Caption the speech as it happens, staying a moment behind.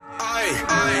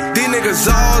These niggas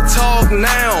all talk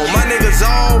now, my niggas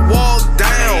all walk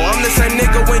down. I'm the same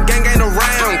nigga when gang ain't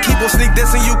around. Keep on sneak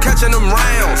dissing, you catching them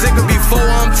rounds. It could be 4,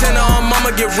 I'm 10,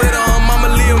 I'ma get rid of them,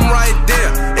 I'ma leave them right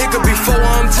there. It could be 4,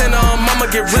 I'm 10, I'ma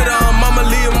get rid of them, I'ma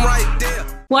leave them right there.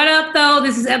 What up, though?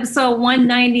 This is episode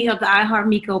 190 of the I Heart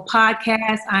Miko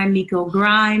podcast. I'm Miko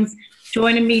Grimes.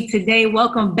 Joining me today,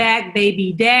 welcome back,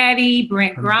 baby daddy,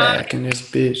 Brent Grimes. I'm back in this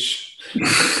bitch.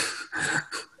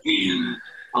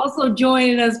 Also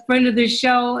joining us, friend of the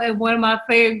show, and one of my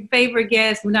favorite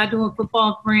guests. We're not doing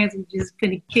football friends. We're just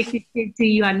going to kick it to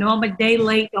you. I know I'm a day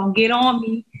late. Don't get on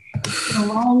me. It's been a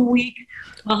long week.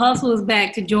 But Hustle is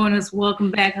back to join us.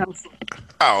 Welcome back, Hustle.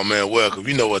 Oh, man, welcome.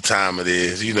 You know what time it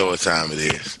is.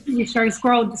 Your shirt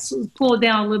pull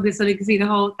down a little bit so they can see the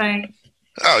whole thing.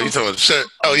 Oh, you talking about the shirt?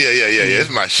 Oh, yeah. It's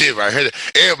my shit right here.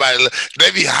 Everybody,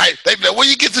 they be hyped. They be like, where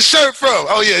you get the shirt from?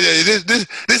 Oh, yeah.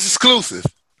 This exclusive.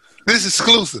 This is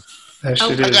exclusive. That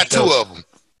shit is I got dope.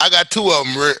 2 of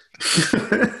them, Rick.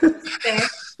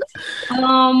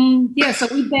 Yeah, so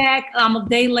we back. I'm a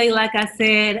day late, like I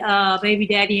said. Baby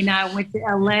daddy and I went to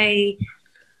LA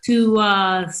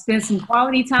to spend some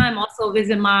quality time. Also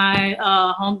visit my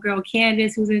homegirl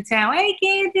Candace, who's in town. Hey,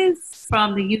 Candace,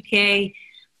 from the UK.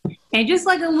 And just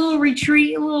like a little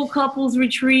retreat, a little couples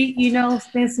retreat,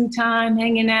 spend some time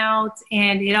hanging out.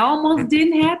 And it almost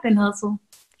didn't happen, Hustle.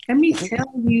 Let me tell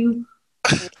you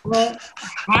what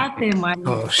happened, my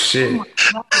Oh, shit.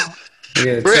 Oh,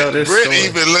 Yeah, Brett, tell this Brett story.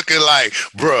 even looking like,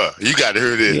 bruh, you got to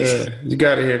hear this. Yeah, you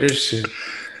got to hear this shit.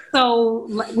 So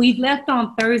we left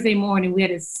on Thursday morning. We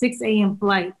had a 6 a.m.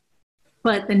 flight.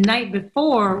 But the night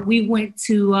before, we went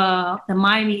to the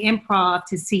Miami Improv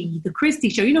to see the Christie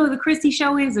Show. You know what the Christie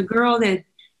Show is? A girl that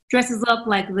dresses up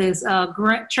like this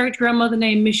church grandmother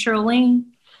named Miss Charlene.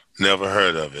 Never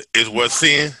heard of it. It's worth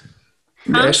seeing?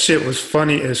 That shit was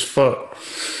funny as fuck.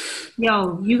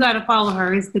 Yo, you got to follow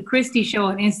her. It's the Christie Show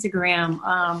on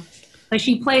Instagram. But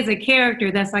she plays a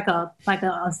character that's like a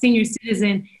senior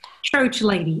citizen church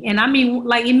lady. And I mean,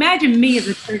 like, imagine me as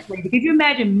a church lady. Could you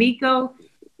imagine Miko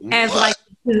as like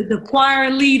the choir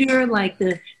leader, like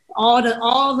all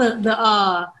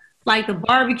the like the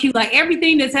barbecue, like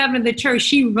everything that's happening in the church,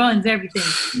 she runs everything.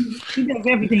 She does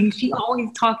everything. She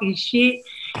always talking shit.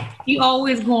 She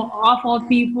always going off on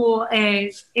people,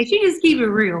 and she just keep it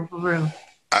real, for real.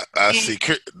 I see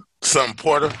something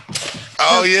Porter.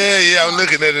 Oh, yeah, I'm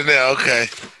looking at it now. Okay.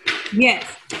 Yes.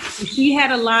 She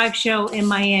had a live show in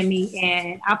Miami,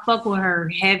 and I fuck with her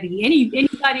heavy.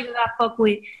 Anybody that I fuck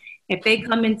with, if they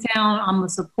come in town, I'm going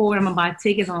to support. I'm going to buy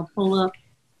tickets. I'm going to pull up.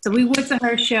 So we went to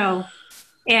her show,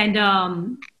 and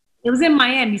it was in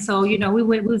Miami. So, we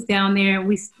was down there, and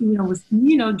we, was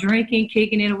drinking,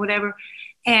 kicking it or whatever.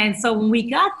 And so when we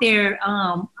got there,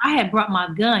 I had brought my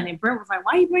gun, and Brent was like,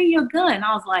 why you bring your gun?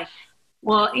 I was like,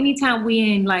 well, anytime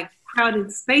we in like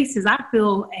crowded spaces, I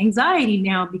feel anxiety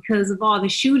now because of all the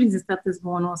shootings and stuff that's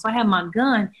going on. So I have my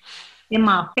gun in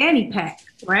my fanny pack,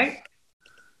 right?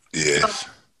 Yes. So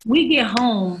we get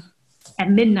home at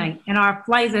midnight, and our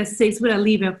flight's at 6. We're gonna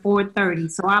leave at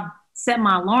 4:30. So I set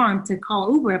my alarm to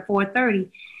call Uber at 4:30.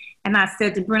 And I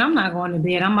said to Brent, I'm not going to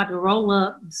bed. I'm about to roll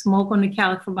up, smoke on the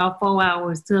couch for about 4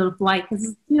 hours till the flight. Because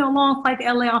it's, long flight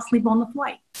to LA. I'll sleep on the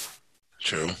flight.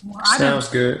 True. Well, Sounds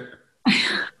good.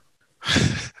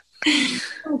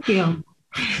 Okay.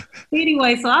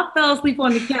 Anyway, so I fell asleep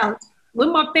on the couch with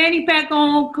my fanny pack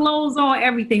on, clothes on,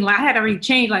 everything. Like I had already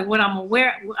changed like what I'm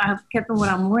wearing. I kept on what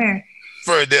I'm wearing.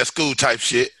 For that school type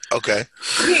shit. Okay.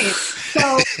 Yeah. So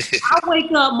I wake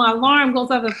up, my alarm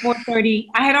goes up at 4:30.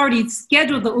 I had already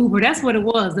scheduled the Uber. That's what it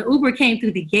was. The Uber came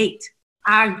through the gate.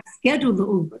 I scheduled the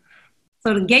Uber.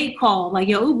 So the gate called, like,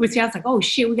 yo, Uber's here. I was like, oh,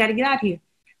 shit, we got to get out here.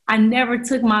 I never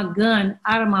took my gun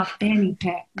out of my fanny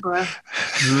pack, bro.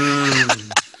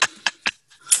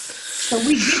 So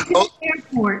we get to the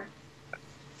airport.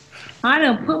 I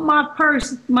done put my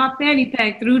purse, my fanny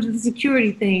pack through the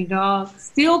security thing, dog.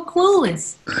 Still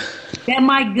clueless that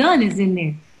my gun is in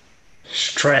there.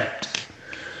 Strapped.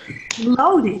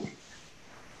 Loaded.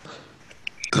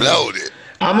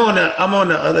 I'm on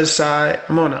the other side.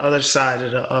 I'm on the other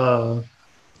side of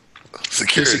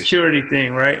the security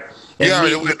thing, right? And you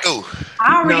already went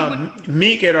through.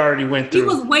 Meek had already went through. He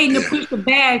was waiting to push the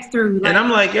bags through. And I'm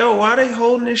like, yo, why they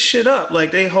holding this shit up? Like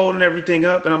they holding everything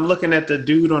up, and I'm looking at the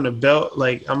dude on the belt.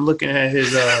 Like I'm looking at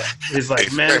his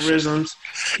like mannerisms.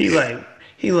 He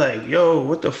like, yo,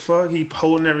 what the fuck? He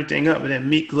holding everything up, and then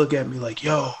Meek look at me like,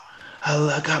 yo,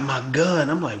 I got my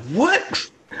gun. I'm like, what?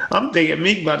 I'm thinking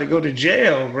Meek about to go to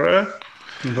jail, bro.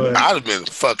 But I'd have been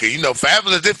fucking,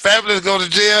 Fabulous. Did Fabulous go to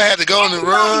jail? Had to go on the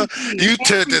run. You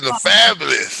turned into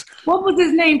Fabulous. What was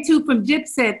his name too from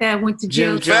Dipset that went to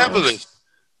jail? Fabulous.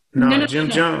 No, Jim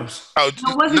Jones. Oh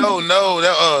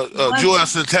no, Joel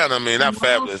Santana. I mean, not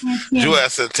Fabulous. Joel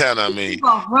Santana. I mean, took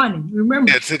off running.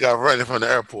 Remember? Yeah, took off running from the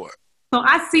airport. So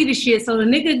I see the shit. So the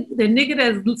nigga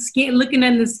that's looking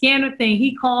at the scanner thing,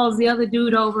 he calls the other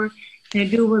dude over, and the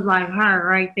dude was like, her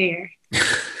right there.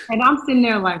 And I'm sitting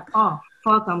there like, oh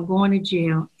fuck, I'm going to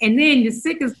jail. And then the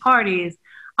sickest part is,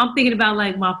 I'm thinking about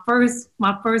like my first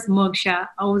mugshot.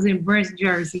 I was in Brent's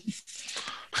jersey.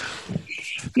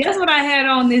 Guess what I had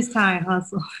on this time,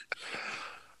 Hustle?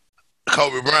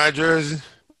 Kobe Bryant jersey.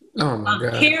 Oh my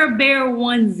God. Care Bear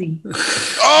onesie.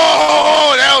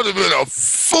 Oh, that would have been a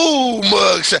fool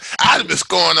mugshot. I'd have been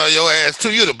scoring on your ass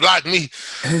too. You'd have blocked me.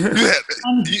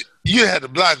 You had to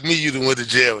block me. You'd have went to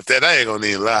jail with that. I ain't gonna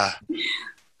even lie.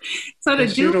 So the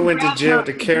dude went to jail with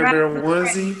the Care Bear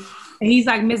onesie. And he's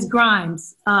like, Miss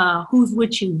Grimes, who's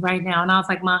with you right now? And I was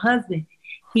like, my husband.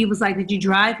 He was like, did you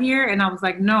drive here? And I was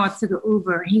like, no, I took an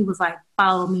Uber. He was like,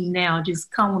 follow me now.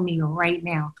 Just come with me right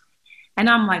now. And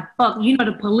I'm like, fuck, you know,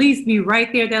 the police be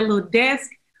right there at that little desk.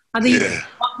 I think he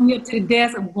walked me up to the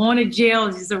desk. I'm going to jail.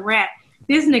 It's just a wrap.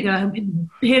 This nigga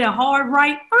hit a hard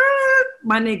right,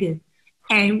 my nigga,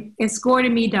 and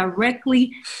escorted me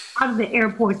directly out of the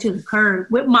airport to the curb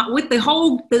with the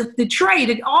whole tray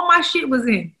that all my shit was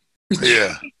in.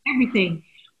 Yeah. Everything.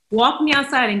 Walked me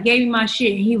outside and gave me my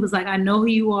shit. And he was like, I know who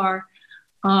you are.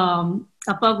 I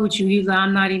fuck with you. He was like,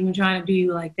 I'm not even trying to do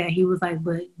you like that. He was like,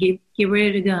 but get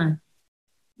rid of the gun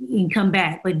and come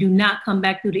back. But do not come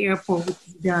back through the airport with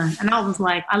this gun. And I was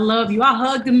like, I love you. I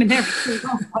hugged him and everything.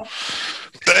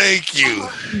 Thank you.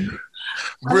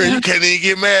 Bro, you can't even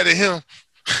get mad at him.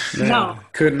 No.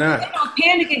 Could not. I'm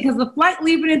panicking because the flight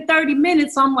leaving in 30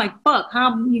 minutes. So I'm like, fuck,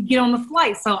 how do you get on the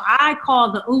flight? So I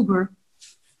called the Uber.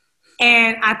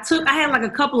 And I had like a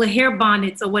couple of hair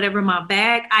bonnets or whatever in my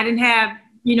bag. I didn't have,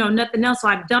 nothing else. So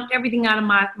I dumped everything out of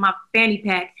my fanny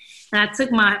pack. And I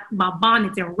took my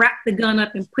bonnets and wrapped the gun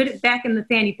up and put it back in the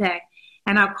fanny pack.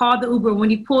 And I called the Uber. When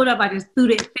he pulled up, I just threw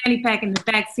the fanny pack in the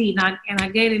back seat. And I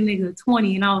gave the nigga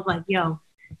 20. And I was like, yo,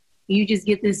 you just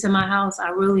get this to my house. I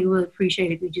really would appreciate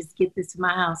it if you just get this to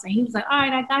my house. And he was like, all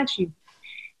right, I got you.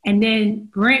 And then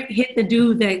Brent hit the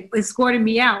dude that escorted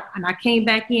me out. And I came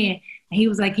back in. And he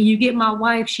was like, can you get my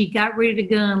wife? She got rid of the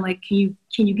gun. Like, can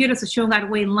you get us so she don't got to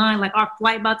wait in line? Like, our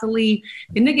flight about to leave.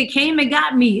 The nigga came and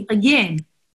got me again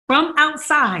from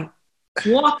outside,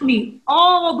 walked me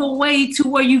all the way to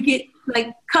where you get,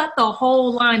 like, cut the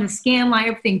whole line, the scan line,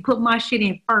 everything, put my shit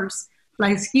in first.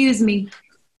 Like, excuse me,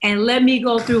 and let me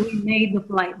go through. We made the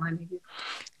flight, my nigga.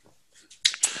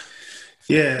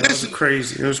 Yeah, that was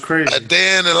crazy. It was crazy. A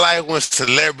day in the life when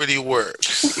celebrity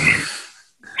works.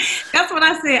 That's what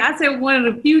I said. I said one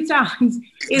of the few times.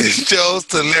 It shows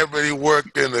celebrity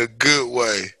work in a good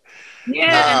way.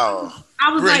 Yeah. Wow.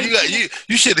 I was Brent, like,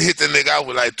 you should have hit the nigga out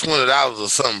with like $20 or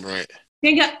something, Brent.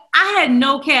 Nigga, I had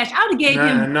no cash. I would have gave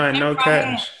him no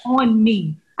cash on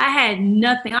me. I had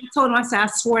nothing. I told him, I said, I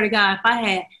swear to God, if I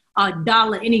had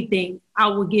 $1, anything, I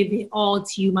would give it all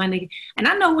to you, my nigga. And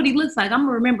I know what he looks like. I'm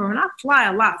gonna remember him. And I fly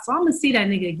a lot, so I'm gonna see that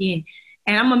nigga again,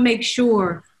 and I'm gonna make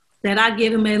sure that I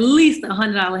give him at least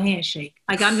 $100 handshake.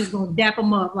 Like, I'm just gonna dap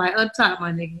him up, like, up top,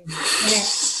 my nigga,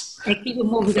 and keep him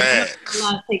moving. Because a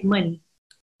lot of take money.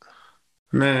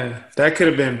 Man, that could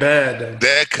have been bad, though.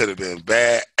 That could have been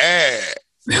bad.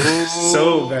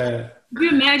 So bad. Could you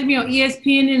imagine me on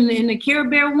ESPN in the Care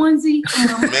Bear onesie?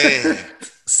 Man,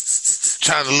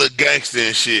 trying to look gangster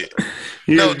and shit.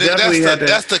 No,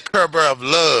 that's the Care Bear of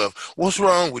love. What's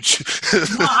wrong with you?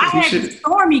 No, I had the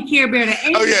Stormy Care Bear.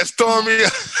 Oh yeah, Stormy.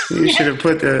 You should have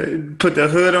put the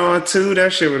hood on too.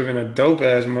 That shit would have been a dope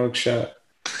ass mugshot.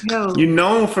 Yo. You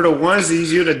known for the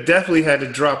onesies, you'd have definitely had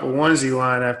to drop a onesie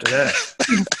line after that.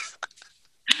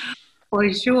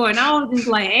 For sure. And I was just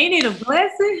like, ain't it a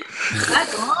blessing?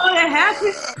 That's all that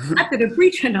happened after the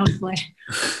preacher knows like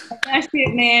that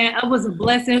shit, man. It was a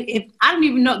blessing. If I don't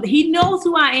even know, he knows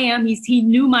who I am. He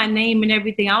knew my name and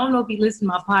everything. I don't know if he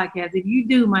listened to my podcast. If you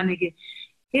do, my nigga,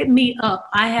 hit me up.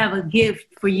 I have a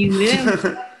gift for you.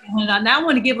 Now I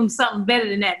want to give him something better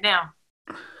than that now.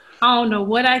 I don't know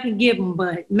what I can give him,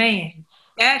 but man,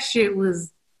 that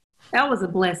was a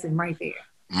blessing right there.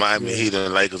 Miami Heat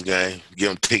and Lakers game. Give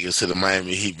them tickets to the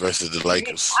Miami Heat versus the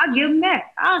Lakers. I'll give him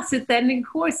that. I'll sit that nigga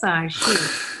courtside. Shit.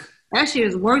 That shit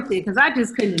is worth it because I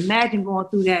just couldn't imagine going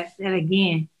through that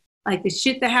again. Like the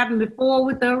shit that happened before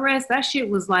with the arrest, that shit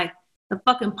was like the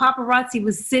fucking paparazzi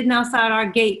was sitting outside our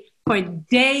gate for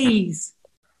days.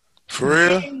 For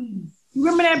real? Days. You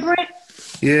remember that, Brent?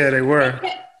 Yeah, they were.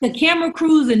 The camera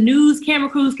crews, the news camera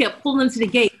crews kept pulling to the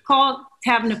gate.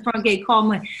 having the front gate call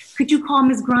me, could you call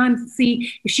Miss Grimes to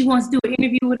see if she wants to do an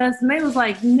interview with us? And they was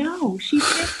like, no, she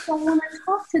said she don't want to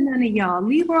talk to none of y'all.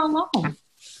 Leave her alone.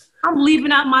 I'm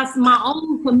leaving out my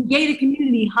own gated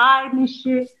community, hiding and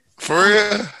shit. For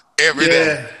real? Every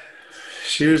day.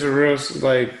 She was a real,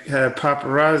 had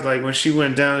paparazzi. Like, when she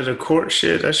went down to the court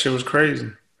shit, that shit was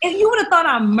crazy. If you would have thought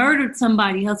I murdered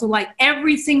somebody, Hustle, I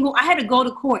had to go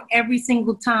to court every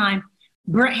single time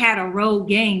Brent had a road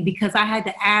game because I had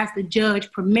to ask the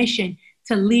judge permission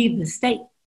to leave the state.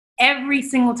 Every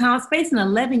single time. I was facing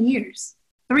 11 years,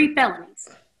 3 felonies.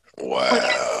 Wow.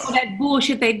 For that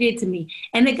bullshit they did to me.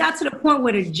 And it got to the point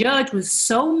where the judge was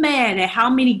so mad at how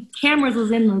many cameras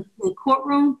was in the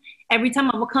courtroom. Every time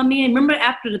I would come in, remember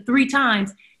after the 3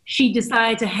 times, she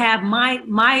decided to have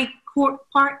my court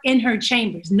part in her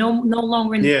chambers, no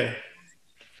longer in the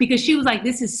because she was like,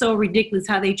 this is so ridiculous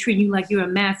how they treat you like you're a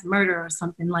mass murderer or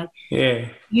something. Like,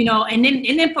 and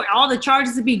then for all the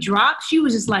charges to be dropped, she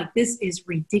was just like, this is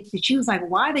ridiculous. She was like,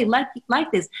 why are they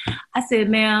like this? I said,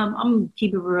 ma'am, I'm gonna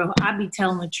keep it real. I be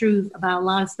telling the truth about a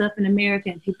lot of stuff in America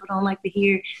and people don't like to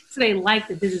hear. So they like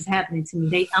that this is happening to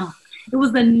me. It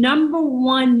was the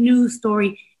 #1 news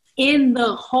story in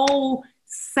the whole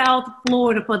South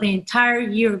Florida for the entire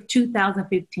year of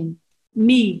 2015.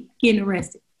 Me getting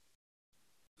arrested.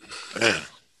 Man.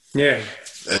 Yeah.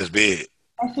 That's big.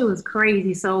 That shit was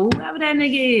crazy. So whoever that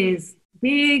nigga is,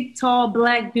 big, tall,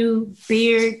 black dude,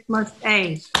 beard,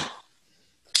 mustache.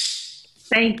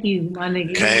 Thank you, my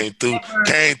nigga.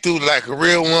 Came through like a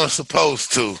real one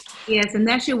supposed to. Yes, and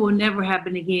that shit will never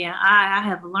happen again. I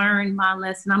have learned my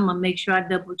lesson. I'm gonna make sure I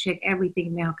double check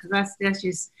everything now because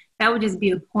that would just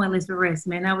be a pointless arrest,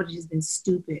 man. That would have just been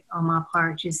stupid on my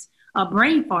part. Just a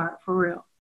brain fart for real.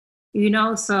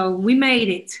 So we made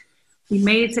it. We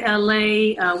made it to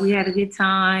LA. We had a good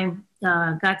time.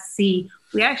 Got to see.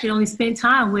 We actually only spent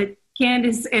time with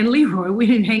Candace and Leroy. We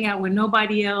didn't hang out with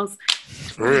nobody else.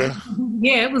 For real?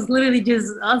 Yeah, it was literally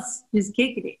just us just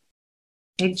kicking it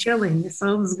and chilling.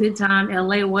 So it was a good time.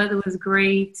 LA weather was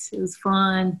great. It was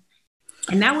fun.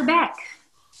 And now we're back.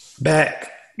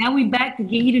 Now we back to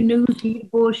give you the news, give you the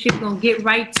bullshit. We're going to get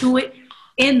right to it.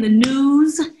 In the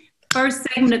news, first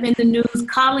segment of In the News,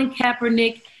 Colin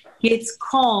Kaepernick gets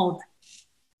called.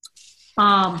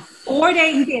 4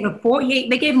 days,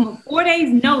 they gave him a 4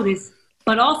 days notice,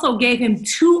 but also gave him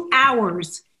 2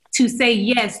 hours to say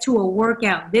yes to a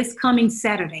workout this coming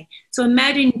Saturday. So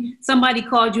imagine somebody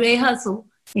called you, hey, Hustle,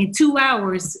 in 2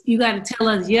 hours, you got to tell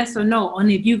us yes or no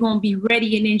on if you're going to be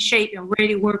ready and in shape and ready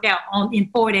to work out in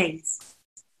 4 days.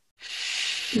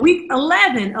 Week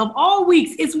 11 of all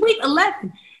weeks, it's week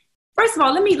 11. First of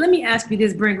all, let me ask you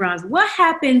this, Brent Grimes. What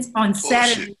happens on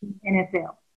Saturday in the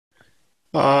NFL?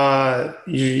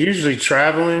 You're usually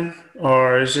traveling,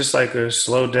 or it's just like a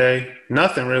slow day.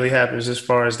 Nothing really happens as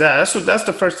far as that. That's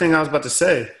the first thing I was about to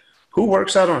say. Who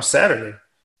works out on Saturday?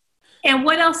 And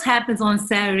what else happens on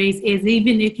Saturdays is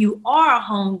even if you are a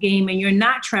home game and you're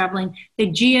not traveling, the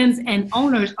GMs and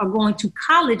owners are going to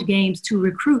college games to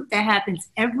recruit. That happens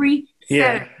every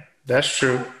Saturday. That's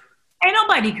true. Ain't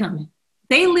nobody coming.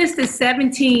 They listed 7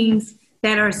 teams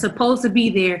that are supposed to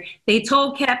be there. They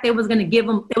told Cap they was going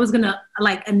to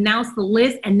announce the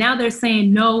list, and now they're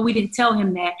saying, no, we didn't tell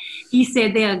him that. He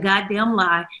said they're a goddamn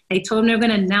lie. They told him they're going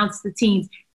to announce the teams.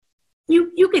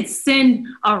 You could send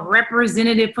a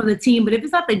representative for the team, but if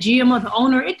it's not the GM or the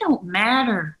owner, it don't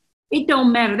matter. It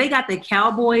don't matter. They got the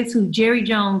Cowboys, who Jerry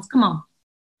Jones, come on.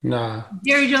 Nah.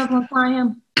 Jerry Jones going to fly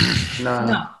him? Nah.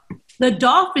 No. The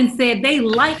Dolphins said they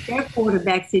like their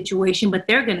quarterback situation, but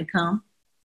they're going to come.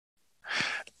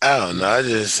 I don't know.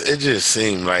 It just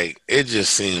seemed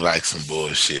like some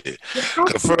bullshit.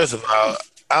 'Cause first of all,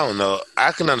 I don't know.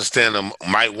 I can understand them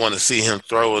might want to see him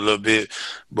throw a little bit,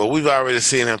 but we've already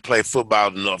seen him play football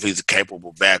to know if he's a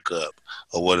capable backup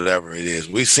or whatever it is.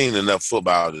 We've seen enough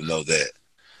football to know that.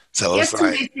 So Guess it's who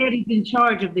like they said he's in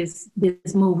charge of this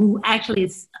move, who actually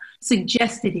has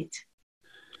suggested it?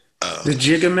 The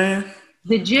Jigga Man?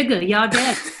 The Jigga, y'all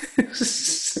dead.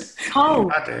 Oh,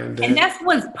 and that's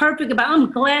what's perfect about.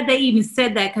 I'm glad they even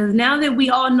said that, because now that we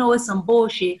all know it's some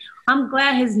bullshit, I'm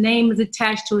glad his name is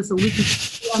attached to it so we can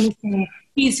understand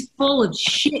he's full of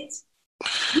shit.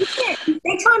 You can't.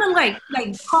 They trying to like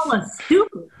call us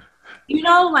stupid,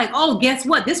 oh, guess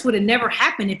what? This would have never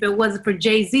happened if it wasn't for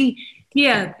Jay-Z.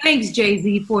 Yeah, thanks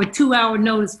Jay-Z for a 2-hour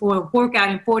notice for a workout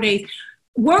in 4 days.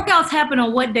 Workouts happen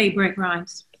on what day, Brent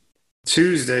Grimes?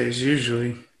 Tuesdays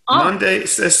usually. Oh. Monday,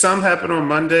 some happen on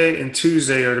Monday, and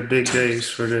Tuesday are the big days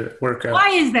for the workout. Why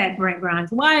is that, Brent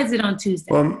Grimes? Why is it on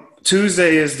Tuesday? Well,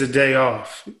 Tuesday is the day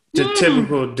off, the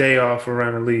typical day off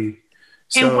around the league.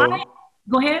 And why?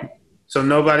 Go ahead. So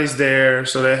nobody's there,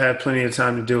 so they have plenty of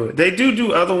time to do it. They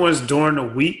do other ones during the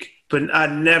week, but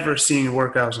I've never seen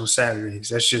workouts on Saturdays.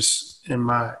 That's just in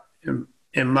my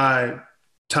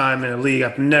time in the league.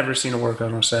 I've never seen a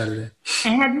workout on Saturday.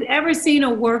 And have you ever seen a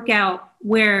workout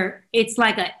where it's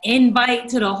like an invite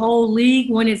to the whole league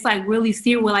when it's like really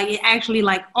serious, where like it actually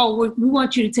like, oh, we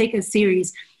want you to take us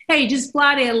serious. Hey, just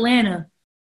fly to Atlanta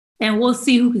and we'll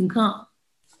see who can come.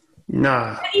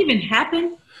 Nah. Does that even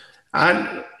happen?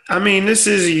 I mean, this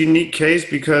is a unique case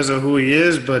because of who he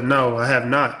is, but no, I have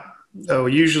not.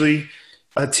 Usually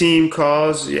a team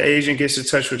calls, the agent gets in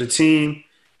touch with the team,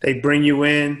 they bring you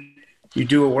in, you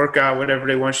do a workout, whatever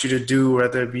they want you to do,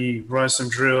 whether it be run some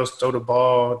drills, throw the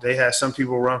ball. They have some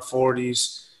people run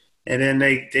 40s, and then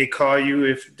they call you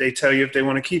if they tell you if they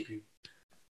want to keep you.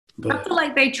 But I feel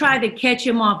like they tried to catch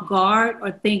him off guard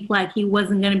or think like he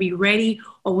wasn't going to be ready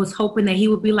or was hoping that he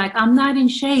would be like, I'm not in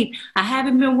shape. I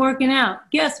haven't been working out.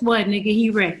 Guess what, nigga?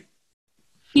 He ready.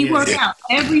 He worked out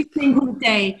every single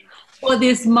day for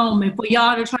this moment, for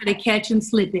y'all to try to catch him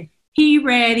slipping. He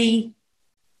ready.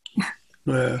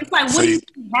 Yeah. It's like, what do you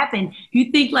think happened?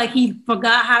 You think like he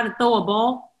forgot how to throw a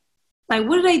ball? Like,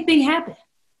 what do they think happened?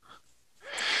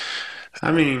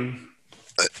 I mean,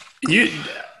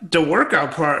 the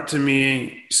workout part to me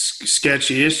ain't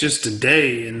sketchy. It's just the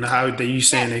day and how you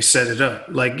saying they set it up.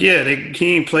 Like, yeah,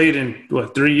 he ain't played in,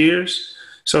 3 years?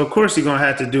 So, of course, he's going to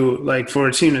have to do it. Like, for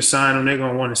a team to sign him, they're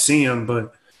going to want to see him.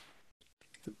 But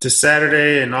the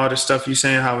Saturday and all the stuff you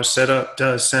saying, how it's set up,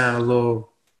 does sound a little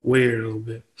weird a little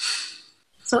bit.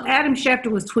 So Adam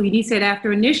Schefter was tweeting. He said,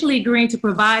 after initially agreeing to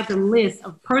provide the list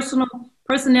of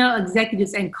personnel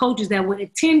executives and coaches that would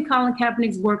attend Colin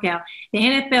Kaepernick's workout, the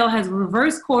NFL has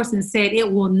reversed course and said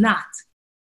it will not.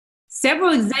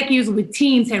 Several executives with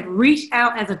teams have reached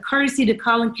out as a courtesy to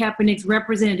Colin Kaepernick's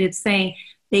representatives, saying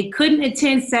they couldn't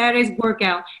attend Saturday's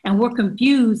workout and were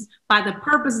confused by the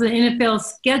purpose of the NFL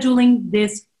scheduling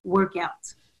this workout.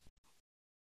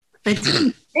 The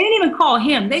team, they didn't even call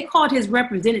him. They called his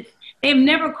representative. They've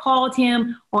never called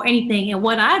him or anything. And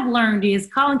what I've learned is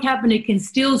Colin Kaepernick can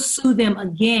still sue them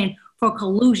again for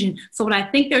collusion. So what I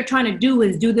think they're trying to do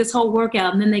is do this whole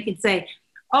workout, and then they can say,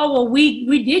 oh, well,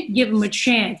 we did give him a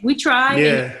chance. We tried.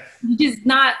 Yeah. And he's just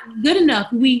not good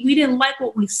enough. We didn't like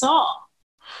what we saw.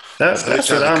 That's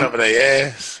what I'm cover their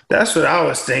ass. That's what I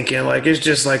was thinking. Like, it's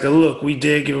just like look, we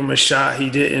did give him a shot. He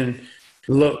didn't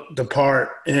look the part,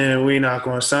 and we're not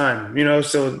going to sign him.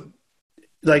 So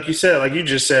like you said, like you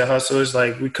just said, Hustle, it's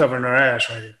like we covering our ass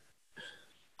right here.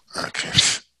 Okay.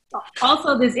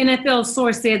 Also, this NFL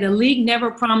source said the league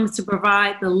never promised to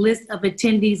provide the list of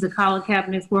attendees of Colin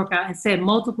Kaepernick's workout and said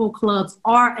multiple clubs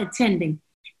are attending.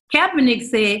 Kaepernick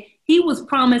said he was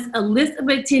promised a list of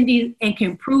attendees and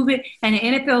can prove it. And the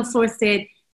NFL source said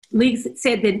league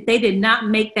said that they did not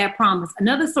make that promise.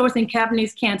 Another source in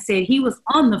Kaepernick's camp said he was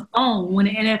on the phone when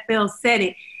the NFL said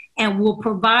it and will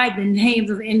provide the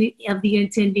names of any of the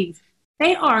attendees.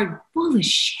 They are full of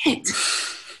shit.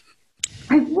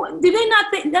 Like, do they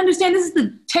not understand this is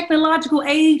the technological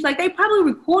age? Like, they probably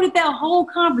recorded that whole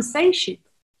conversation.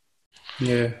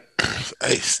 Yeah.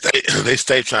 They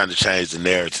stay trying to change the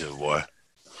narrative, boy.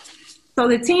 So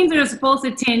the teams that are supposed to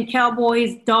attend: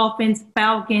 Cowboys, Dolphins,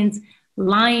 Falcons,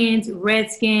 Lions,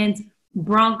 Redskins,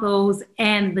 Broncos,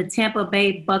 and the Tampa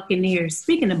Bay Buccaneers.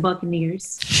 Speaking of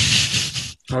Buccaneers.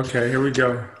 Okay, here we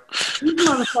go. These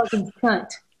motherfuckers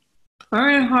cut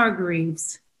Vernon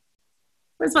Hargreaves.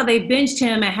 First of all, they benched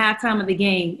him at halftime of the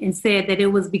game and said that it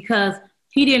was because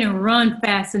he didn't run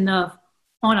fast enough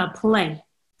on a play.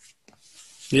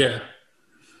 Yeah.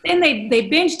 Then they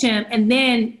benched him, and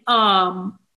then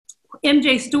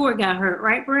MJ Stewart got hurt,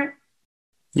 right, Brent?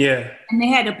 Yeah. And they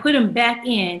had to put him back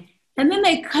in. And then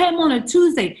they cut him on a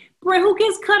Tuesday. Brent, who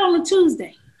gets cut on a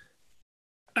Tuesday?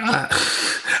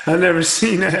 I never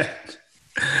seen that.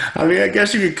 I mean, I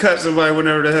guess you could cut somebody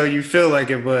whenever the hell you feel like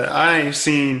it, but I ain't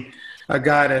seen a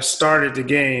guy that started the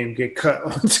game get cut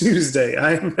on Tuesday.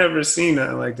 I ain't never seen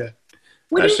nothing like that.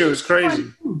 That shit was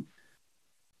crazy.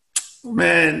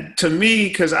 Man, to me,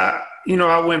 because I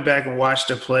went back and watched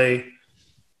the play,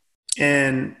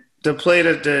 and the play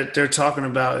that they're talking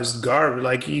about is garbage.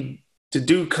 Like, the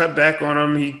dude cut back on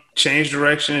him, he changed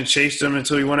direction and chased him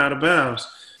until he went out of bounds.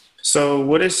 So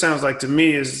what it sounds like to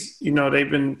me is, they've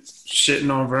been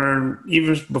shitting on Vern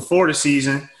even before the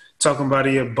season, talking about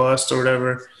he a bust or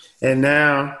whatever. And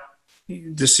now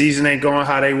the season ain't going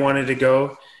how they wanted to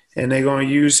go, and they're going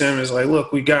to use him as like,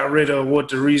 look, we got rid of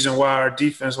the reason why our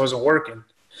defense wasn't working.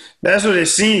 That's what it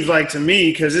seems like to me,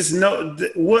 because it's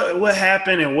what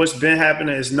happened and what's been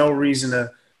happening is no reason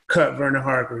to cut Vernon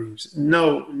Hargreaves.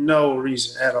 No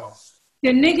reason at all. The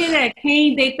nigga that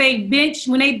came, they benched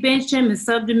when they benched him and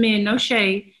subbed him in, no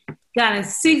shade, got a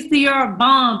 60-yard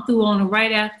bomb through on him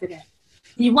right after that.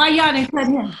 Why y'all didn't cut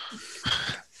him?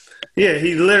 Yeah,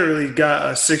 he literally got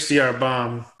a 60-yard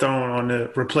bomb thrown on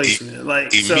the replacement.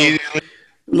 Like immediately. So,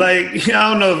 like I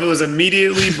don't know if it was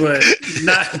immediately, but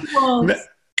not.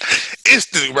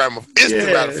 Instant gratification.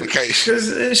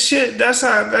 Because shit, that's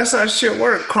how shit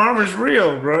work. Karma's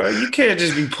real, bro. You can't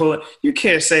just be pulling. You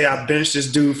can't say I benched this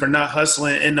dude for not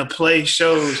hustling, and the play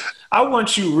shows. I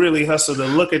want you really hustle to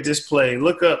look at this play.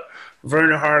 Look up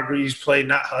Vernon Hargreaves' play,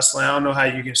 not hustling. I don't know how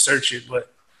you can search it,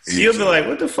 but you'll be like,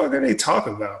 what the fuck are they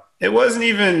talking about? It wasn't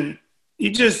even. You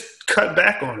just cut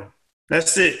back on him.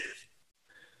 That's it.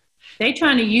 They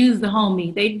trying to use the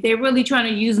homie. They're really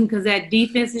trying to use him because that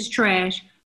defense is trash.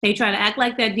 They try to act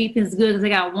like that defense is good because they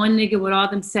got one nigga with all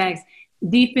them sacks.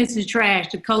 Defense is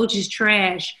trash. The coach is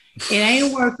trash. It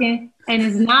ain't working. And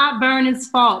it's not Vernon's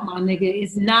fault, my nigga.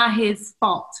 It's not his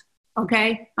fault.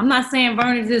 Okay? I'm not saying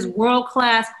Vernon's this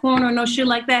world-class corner, no shit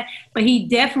like that, but he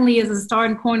definitely is a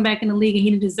starting cornerback in the league, and he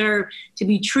didn't deserve to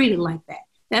be treated like that.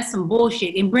 That's some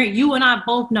bullshit. And Brent, you and I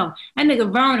both know that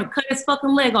nigga Vernon cut his fucking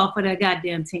leg off for that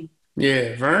goddamn team.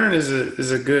 Yeah, Vern is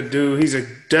a good dude. He's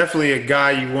definitely a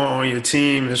guy you want on your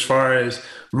team as far as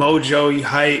mojo. He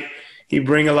hype. He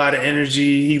bring a lot of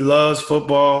energy. He loves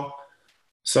football.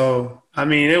 So, I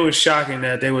mean, it was shocking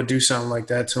that they would do something like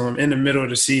that to him in the middle of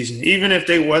the season, even if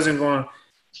they wasn't going to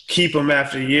keep him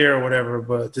after a year or whatever.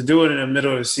 But to do it in the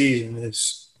middle of the season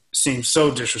seems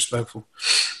so disrespectful.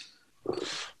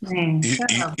 Man, you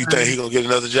think he gonna get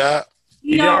another job?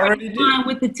 He already did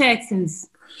with the Texans.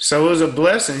 So it was a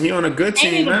blessing. He on a good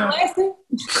team now.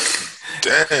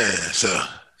 Damn, so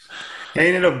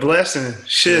ain't it a blessing?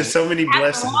 Shit, so many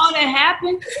blessings. After all that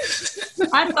happened,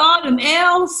 I thought them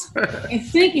L's and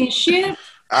sinking ship.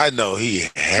 I know he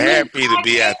happy to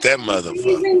be at that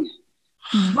motherfucker.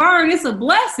 Vern, it's a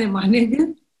blessing, my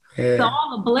nigga. Yeah. It's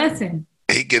all a blessing.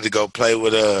 He get to go play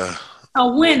with a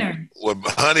winner. With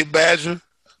Honey Badger.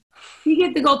 He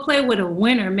get to go play with a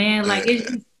winner, man. Like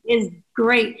it's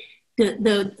great. And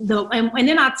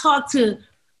then I talked to,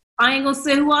 I ain't gonna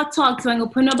say who I talked to, I ain't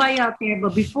gonna put nobody out there,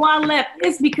 but before I left,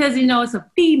 it's because, it's a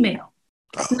female.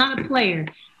 It's not a player.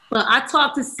 But I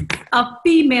talked to a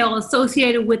female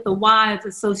associated with the Wives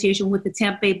Association with the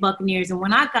Tampa Bay Buccaneers. And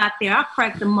when I got there, I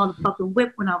cracked the motherfucking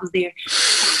whip when I was there.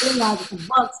 I realized that the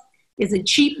Bucs is a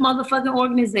cheap motherfucking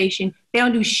organization. They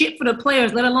don't do shit for the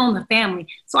players, let alone the family.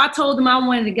 So I told them I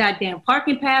wanted a goddamn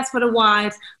parking pass for the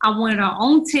wives. I wanted our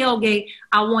own tailgate.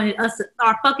 I wanted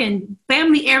our fucking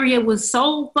family area was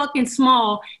so fucking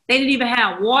small. They didn't even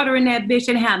have water in that bitch.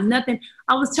 They didn't have nothing.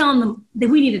 I was telling them that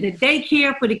we needed a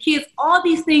daycare for the kids. All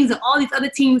these things that all these other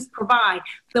teams provide.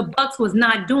 The Bucs was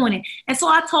not doing it. And so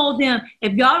I told them,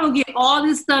 if y'all don't get all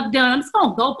this stuff done, I'm just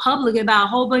going to go public about a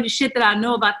whole bunch of shit that I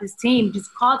know about this team,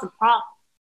 just cause a problem.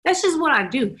 That's just what I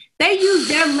do. They use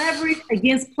their leverage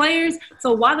against players,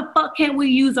 so why the fuck can't we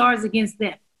use ours against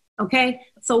them? Okay?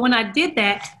 So when I did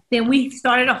that, then we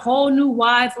started a whole new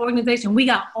wives organization. We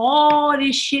got all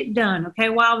this shit done, okay,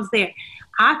 while I was there.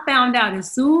 I found out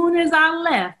as soon as I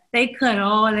left, they cut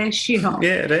all that shit off.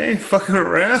 Yeah, they ain't fucking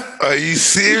around. Are you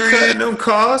serious? You cutting them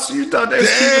costs? You thought they was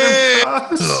keeping them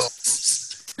costs?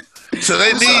 So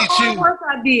they need you. Work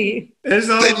I did. It's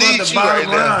all they about need the you bottom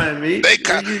right line, man.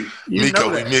 Miko,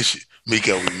 we miss you.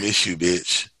 Miko, we miss you,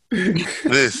 bitch.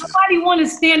 Listen. Nobody want to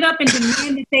stand up and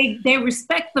demand that they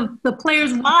respect the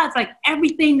players' wives, like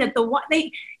everything that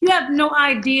you have no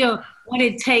idea what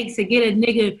it takes to get a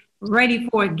nigga ready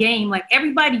for a game. Like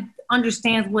everybody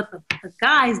understands what the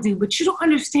guys do, but you don't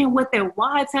understand what their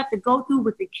wives have to go through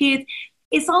with the kids.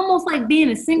 It's almost like being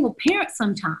a single parent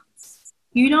sometimes.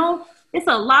 It's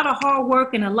a lot of hard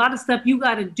work and a lot of stuff you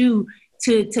got to do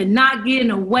to not get in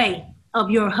the way of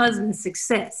your husband's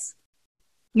success.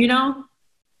 And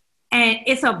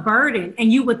it's a burden.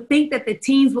 And you would think that the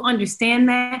teams will understand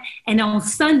that. And on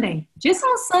Sunday,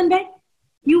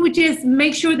 you would just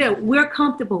make sure that we're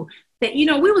comfortable. That,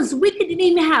 we didn't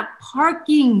even have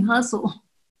parking hustle.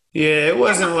 Yeah, it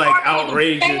wasn't like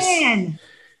outrageous.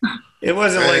 It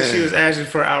wasn't like she was asking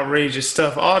for outrageous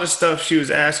stuff. All the stuff she was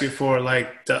asking for,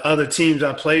 like the other teams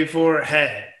I played for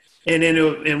had. And then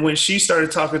and when she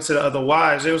started talking to the other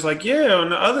wives, it was like, yeah, on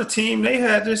the other team, they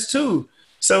had this too.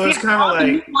 So it's kind of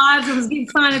like wives that was getting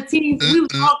signed to teams. We was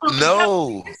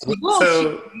no.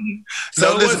 So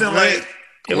it wasn't like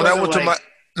when I went to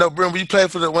No, Brent, when you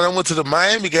played when I went to the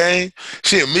Miami game,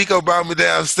 shit, Miko brought me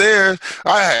downstairs.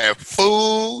 I had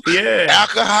food,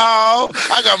 alcohol.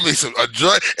 I got me a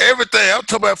drink, everything. I'm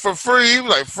talking about for free. He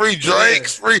was like free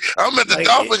drinks, free. I'm at the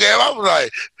Dolphin game. I was like,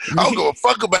 I don't give a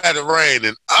fuck about it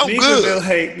raining. I'm Mika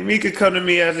good. Mika come to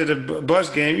me after the bus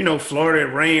game. You know, Florida,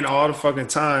 it rained all the fucking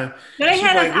time. They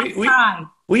had us outside.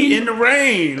 We in the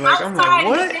rain. Like, I'm like,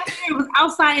 what? It was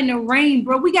outside in the rain,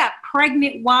 bro. We got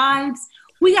pregnant wives.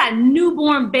 We got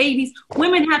newborn babies.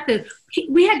 We had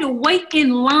to wait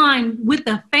in line with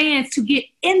the fans to get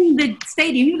in the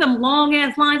stadium. You know them long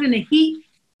ass lines in the heat,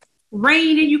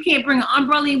 raining. You can't bring an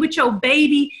umbrella in with your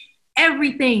baby,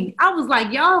 everything. I was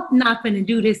like, y'all not finna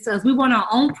do this to us. We want our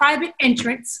own private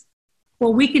entrance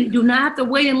where we do not have to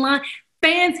wait in line.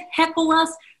 Fans heckle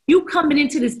us. You coming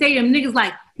into the stadium, niggas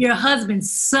like, your husband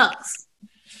sucks.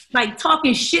 Like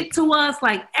talking shit to us,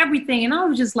 like everything. And I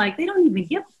was just like, they don't even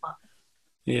give a fuck.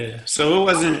 Yeah, so it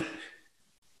wasn't.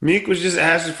 Meek was just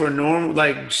asking for normal,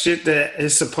 like shit that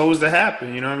is supposed to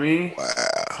happen. You know what I mean?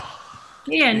 Wow.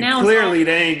 Yeah, and now clearly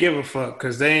they ain't give a fuck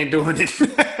because they ain't doing it.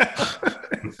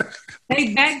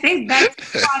 They back to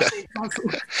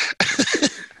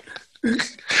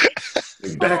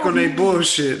back on their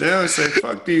bullshit. They don't say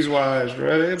fuck these wives,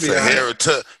 bro. Say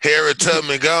Harry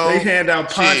Tubman gone. They hand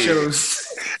out ponchos.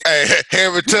 Hey,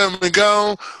 Harry Tubman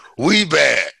gone. We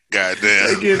back.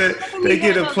 Goddamn. They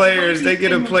get a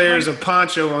players a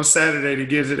poncho on Saturday to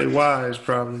give to their wives,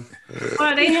 probably.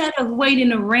 Well, they had us wait in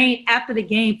the rain after the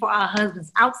game for our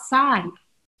husbands outside.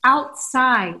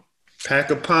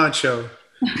 Pack a poncho.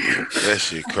 That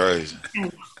shit crazy.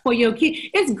 For your kid,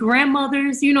 it's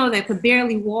grandmothers, you know, that could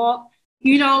barely walk,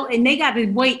 you know, and they got to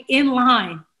wait in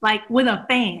line like with a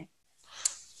fan.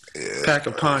 Yeah, pack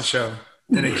a poncho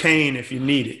and a cane if you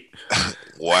need it.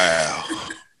 Wow.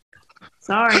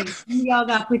 Sorry, y'all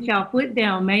got to put y'all foot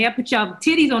down, man. Y'all put y'all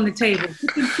titties on the table.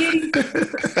 Put them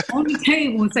titties on the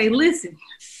table and say, listen.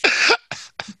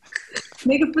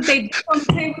 Niggas put their dick on the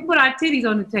table, put our titties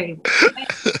on the table.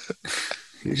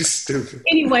 You're stupid.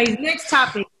 Anyways, next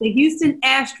topic. The Houston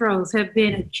Astros have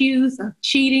been accused of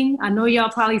cheating. I know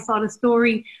y'all probably saw the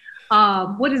story.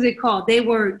 What is it called? They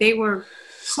were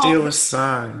stealing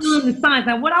signs. Stealing the signs.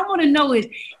 Now, what I want to know is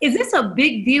this a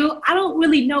big deal? I don't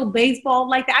really know baseball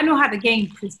like that. I know how the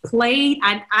game is played.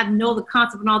 I know the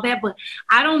concept and all that, but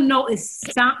I don't know if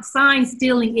sign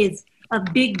stealing is a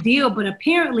big deal. But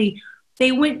apparently,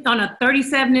 they went on a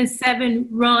 37-7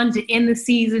 run to end the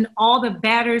season. All the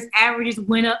batters' averages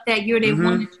went up that year. They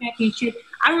won the championship.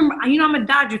 I remember, you know, I'm a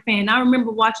Dodger fan. I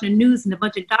remember watching the news and a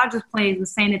bunch of Dodgers players were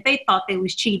saying that they thought they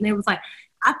was cheating. It was like,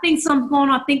 I think something's going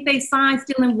on. I think they signed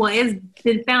stealing. Well, it's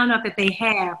been found out that they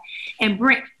have. And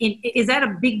Brent, is that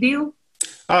a big deal?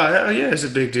 Oh, yeah, it's a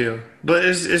big deal. But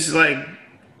it's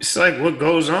like what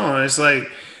goes on. It's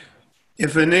like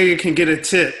if a nigga can get a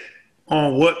tip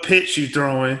on what pitch you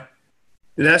throwing,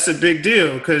 that's a big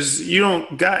deal because you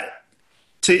don't got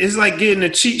to. It's like getting a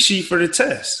cheat sheet for the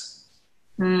test.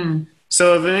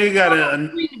 So if a nigga got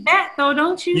that though,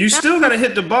 don't you? You still got to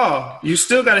hit the ball.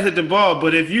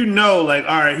 But if you know, like,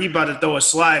 all right, he about to throw a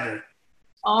slider.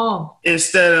 Oh.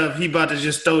 Instead of he about to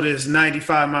just throw this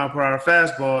 95 mile per hour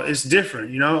fastball, it's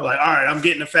different, you know? Like, all right, I'm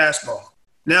getting a fastball.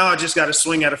 Now I just got to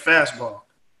swing at a fastball.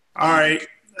 All right,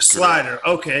 a slider.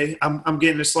 Okay, I'm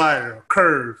getting a slider, a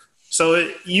curve. So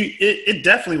it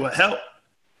definitely would help.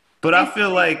 But I feel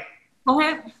like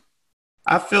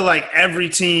every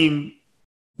team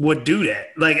would do that.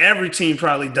 Like every team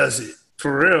probably does it.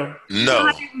 For real.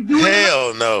 No.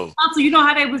 Hell no. Also, you know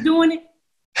how they was doing it?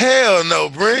 Hell no,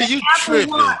 Brent. You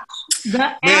tripping.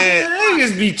 Man, they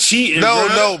just be cheating.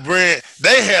 No, Brent.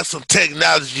 They have some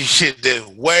technology shit that's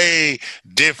way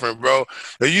different, bro.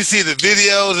 You see the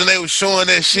videos and they were showing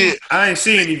that shit. I ain't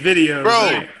seen any videos, bro.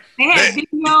 Right? They had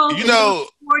videos. You know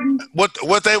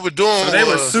what they were doing? So they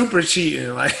were super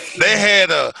cheating. Like they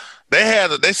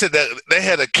said that they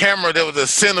had a camera that was a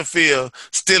center field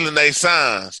stealing their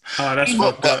signs. Oh, that's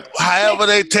fucked up. However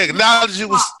their technology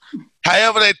was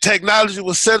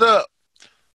set up,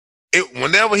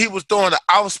 whenever he was throwing an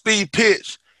off-speed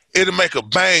pitch, it'll make a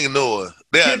bang noise.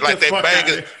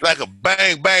 Like a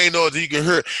bang noise that you can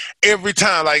hear every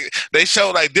time. Like they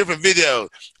show like different videos.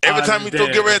 Every time you get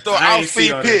ready to throw an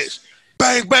off-speed pitch,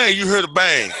 bang, you hear the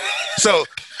bang. So,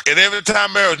 and every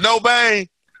time there was no bang,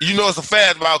 you know it's a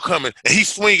fastball coming. And he's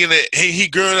swinging it. He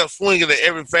girded up swinging at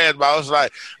every fastball. It's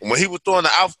like when he was throwing the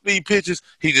off-speed pitches,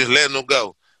 he just letting them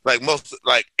go. Like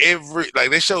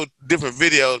they show different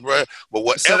videos, bro. But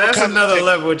whatever. So that's another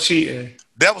level of cheating.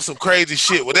 That was some crazy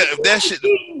shit. Well, that shit.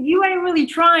 You ain't really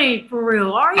trying for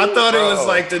real, are you? I thought it was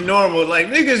like the normal. Like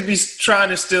niggas be trying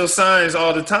to steal signs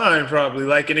all the time, probably.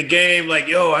 Like in a game, like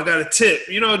yo, I got a tip.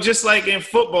 You know, just like in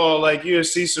football, like you'll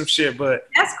see some shit. But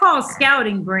that's called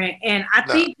scouting, Brent. And I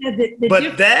think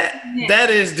that that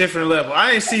is different level.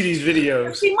 I ain't see these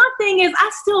videos. See, my thing is,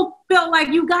 I still felt like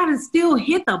you gotta still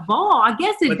hit the ball. I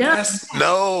guess it does.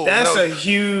 That's a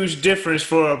huge difference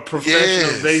for a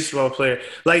professional baseball player.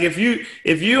 Like if you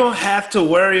don't have to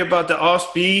worry about the off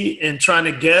speed and trying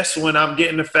to guess when I'm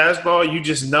getting the fastball, you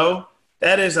just know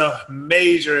that is a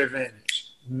major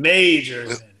advantage. Major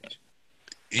advantage.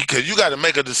 Because you got to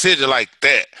make a decision like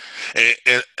that,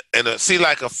 and see,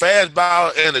 like a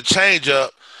fastball and a changeup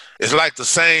is like the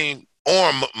same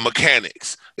arm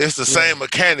mechanics. It's the same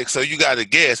mechanics, so you got to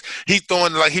guess. He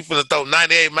throwing like he finna throw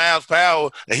 98 miles per hour,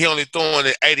 and he only throwing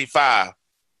at 85.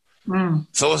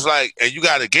 So it's like, and you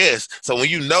got to guess. So when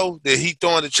you know that he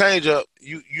throwing the changeup,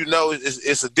 you know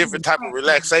it's a different type of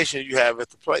relaxation you have at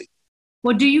the plate.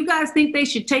 Well, do you guys think they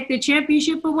should take the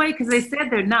championship away? Because they said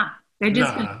they're not. They're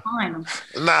just going to find them.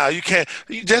 Nah, you can't.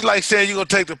 You just like saying you're going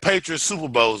to take the Patriots Super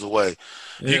Bowls away.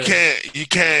 Yeah. You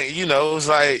can't, you know, it's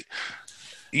like,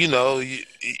 you know,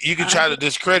 you can try to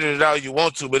discredit it all you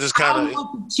want to, but it's kind of. I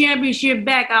want the championship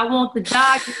back. I want the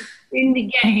Dodgers in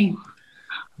the game.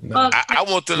 No. I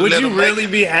want to. Would you really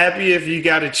be happy if you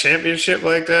got a championship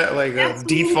like that, like a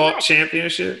default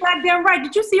championship? Goddamn right.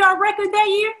 Did you see our record that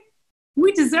year?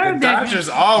 We deserve that. Dodgers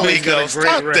always got a great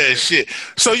stop record. That shit.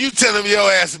 So you telling me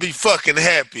your ass to be fucking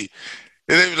happy?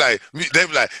 And they be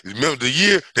like, remember the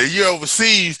year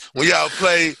overseas when y'all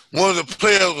played, one of the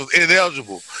players was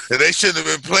ineligible and they shouldn't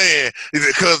have been playing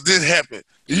because this happened.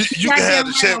 You can have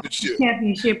the championship.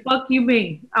 Championship. Fuck you,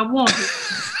 me. I want it.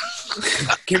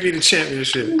 Give me the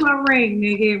championship. Give me my ring,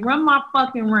 nigga. Run my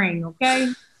fucking ring,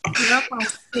 okay? Get up on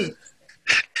shit.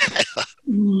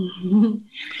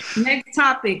 Next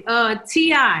topic.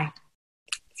 T.I.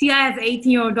 T.I. has an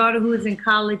 18-year-old daughter who is in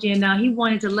college, and he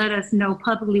wanted to let us know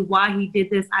publicly why he did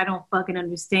this. I don't fucking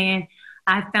understand.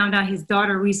 I found out his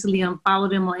daughter recently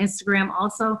unfollowed him on Instagram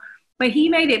also, but he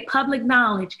made it public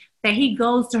knowledge that he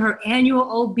goes to her annual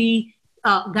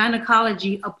OB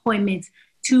gynecology appointments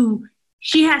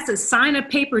she has to sign a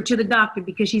paper to the doctor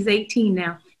because she's 18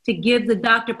 now to give the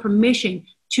doctor permission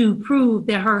to prove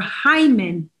that her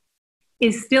hymen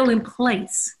is still in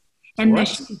place and that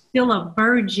she's still a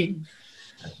virgin.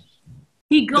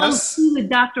 He goes to the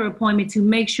doctor appointment to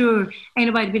make sure ain't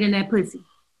nobody been in that pussy.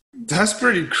 That's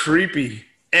pretty creepy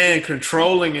and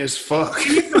controlling as fuck.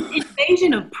 And it's an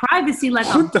invasion of privacy. Like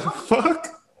what the fuck?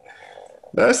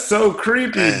 That's so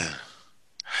creepy.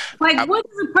 Like, what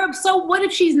is the purpose? So what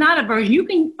if she's not a virgin? You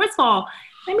can, first of all,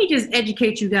 let me just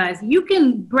educate you guys. You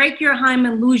can break your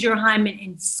hymen, lose your hymen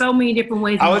in so many different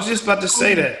ways. I was just about to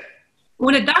say that.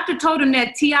 When the doctor told him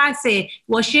that, T.I. said,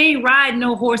 well, she ain't riding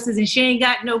no horses and she ain't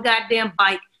got no goddamn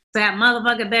bike, so that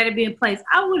motherfucker better be in place.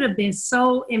 I would have been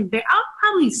so embarrassed. I'll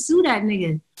probably sue that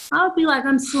nigga. I'll be like,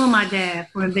 I'm suing my dad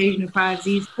for invasion of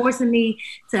privacy. He's forcing me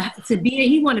to be,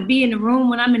 he want to be in the room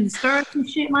when I'm in the stirrups and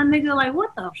shit, my nigga. Like, what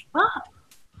the fuck?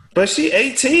 But she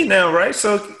 18 now, right?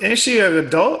 So ain't she an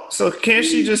adult? So can't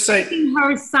she just say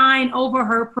her sign over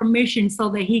her permission so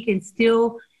that he can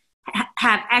still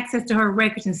have access to her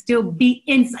records and still be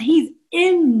in? He's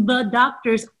in the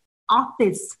doctor's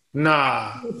office.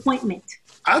 Nah. Appointment.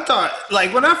 I thought,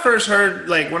 like, when I first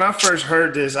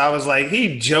heard this, I was like,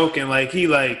 he joking, like he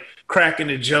like cracking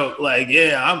a joke, like,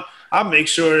 yeah, I'll make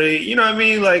sure you know what I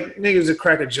mean? Like niggas would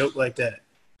crack a joke like that.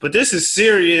 But this is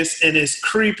serious and it's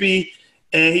creepy.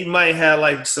 And he might have,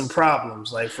 like, some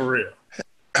problems, like, for real.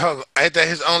 Ain't that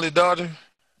his only daughter?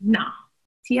 No.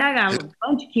 T.I. got a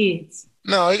bunch of kids.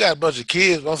 No, he got a bunch of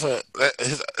kids. That's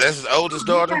his oldest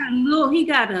daughter? He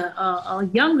got a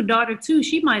younger daughter, too.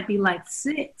 She might be, like,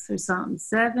 6 or something,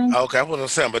 7. Okay, I wasn't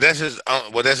saying, but that's his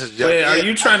younger. Wait, are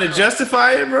you trying to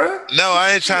justify it, bro? No,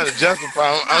 I ain't trying to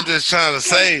justify it. I'm just trying to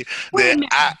say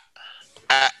that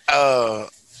I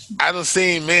done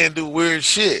seen men do weird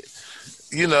shit,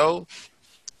 you know?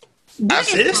 I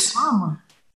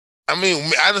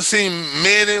mean, I done seen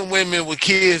men and women with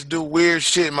kids do weird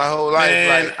shit my whole life.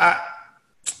 Man, like, I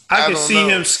can see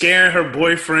him scaring her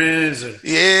boyfriends or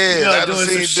doing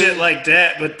some shit like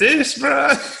that. But this,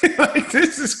 bro, like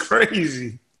this is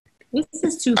crazy. This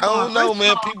is too far. I don't know,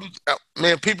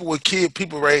 man. People with kids,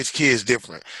 people raise kids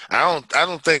different. I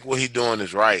don't think what he doing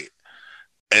is right,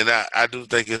 and I do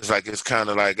think it's kind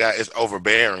of like it's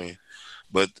overbearing,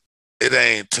 but. It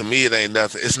ain't, to me, it ain't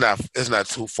nothing. It's not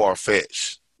too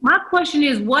far-fetched. My question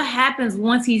is, what happens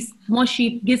once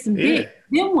she gets him big?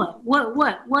 Then what?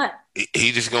 What?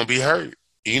 He just gonna be hurt.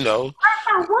 You know,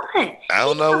 what?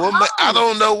 I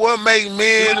don't know what make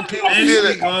men and people feel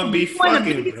it. Gonna be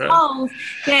fucking, bro.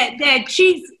 That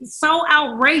cheats so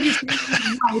outrageously.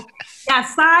 Got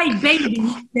side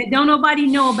babies that don't nobody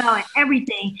know about and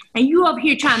everything, and you up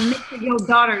here trying to make sure your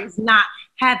daughter is not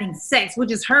having sex,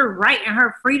 which is her right and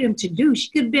her freedom to do. She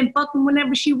could have been fucking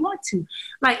whenever she want to.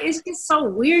 Like, it's just so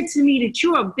weird to me that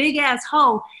you're a big ass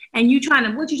hoe and you trying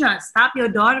to stop your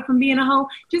daughter from being a hoe?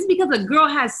 Just because a girl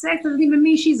has sex doesn't even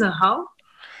mean she's a hoe.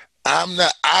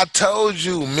 I told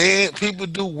you, man, people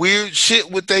do weird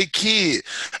shit with their kids.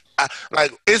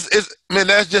 That's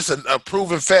just a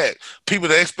proven fact.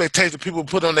 The expectation people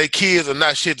put on their kids are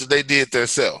not shit that they did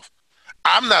themselves.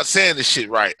 I'm not saying this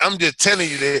shit right. I'm just telling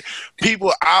you that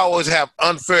people always have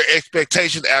unfair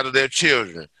expectations out of their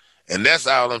children. And that's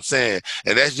all I'm saying.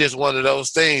 And that's just one of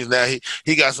those things. Now,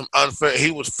 he got some unfair.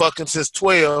 He was fucking since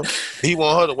 12. He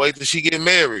want her to wait till she get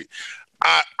married.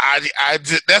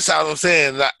 That's all I'm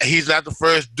saying. He's not the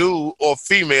first dude or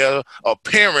female or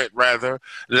parent, rather,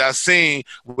 that I've seen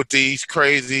with these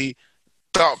crazy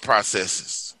thought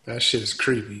processes. That shit is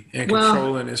creepy and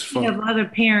controlling as fuck. We have other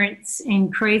parents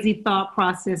and crazy thought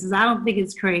processes. I don't think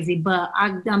it's crazy, but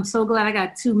I'm so glad I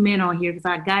got two men on here because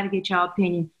I got to get y'all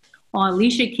opinion on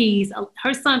Alicia Keys.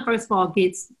 Her son, first of all,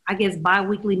 gets, I guess,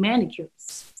 bi-weekly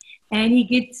manicures. And he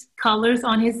gets colors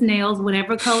on his nails,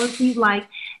 whatever colors he like.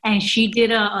 And she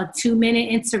did a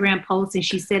 2-minute Instagram post, and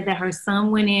she said that her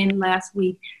son went in last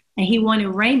week and he wanted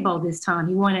rainbow this time.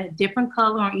 He wanted a different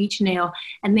color on each nail.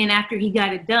 And then after he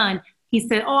got it done, he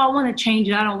said, I want to change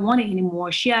it. I don't want it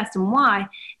anymore. She asked him why.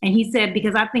 And he said,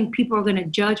 because I think people are going to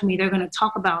judge me. They're going to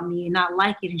talk about me and not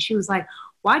like it. And she was like,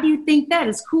 why do you think that?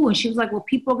 It's cool. And she was like, well,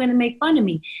 people are going to make fun of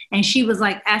me. And she was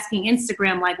like asking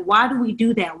Instagram, like, why do we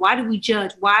do that? Why do we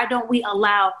judge? Why don't we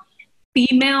allow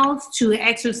females to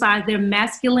exercise their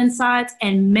masculine sides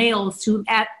and males to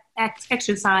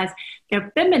exercise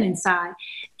their feminine side?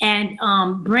 And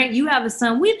Brent, you have a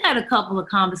son. We've had a couple of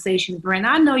conversations, Brent.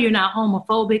 I know you're not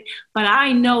homophobic, but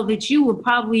I know that you would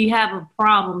probably have a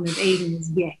problem if Aiden is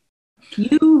gay.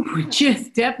 You would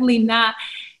just definitely not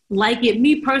like it.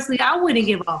 Me personally, I wouldn't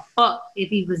give a fuck if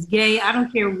he was gay. I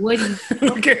don't care what he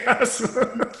Okay,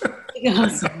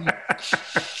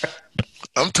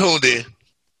 I'm tuned in.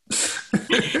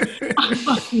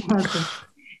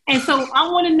 And so I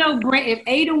want to know, Brent, if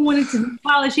Aiden wanted to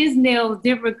polish his nails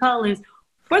different colors,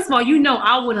 first of all,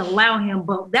 I would allow him,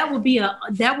 but that would be I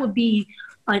think it would be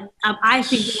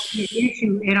an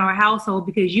issue in our household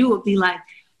because you would be like,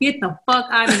 get the fuck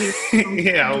out of here.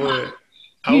 Yeah, I would.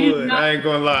 I ain't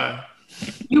gonna lie.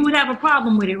 You would have a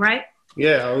problem with it, right?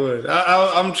 Yeah, I would.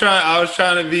 I was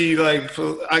trying to be like,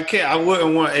 I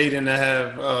wouldn't want Aiden to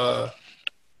have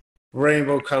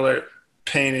rainbow colored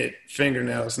painted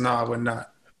fingernails. No, I would not.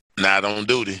 Not on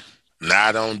duty.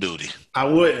 I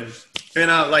wouldn't.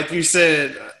 And like you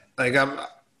said, like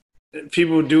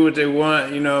people do what they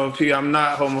want. I'm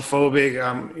not homophobic.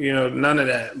 I'm, none of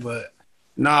that. But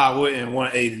I wouldn't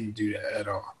want Aiden to do that at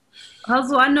all.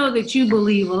 Also, I know that you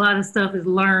believe a lot of stuff is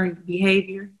learned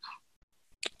behavior.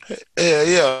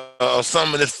 Yeah.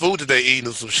 Some of this food that they eating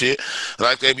or some shit.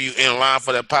 Like they be in line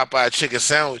for that Popeye chicken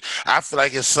sandwich. I feel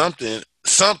like it's something.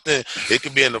 It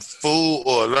could be in the food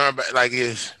or learn. Like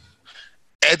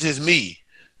that's just me.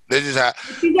 That's just how.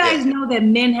 You guys know that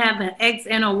men have an X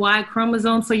and a Y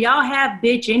chromosome, so y'all have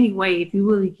bitch anyway. If you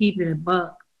really keep it a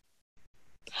buck.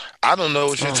 I don't know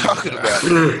what you're talking about.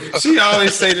 She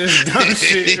always say this dumb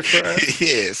shit, bro.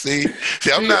 Yeah, see,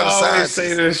 I'm not a scientist.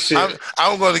 Say this shit.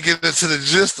 I'm going to get into the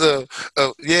gist of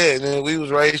man, we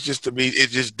was raised just to be,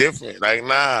 it's just different. Like,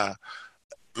 nah,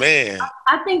 man.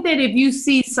 I think that if you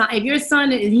see, if your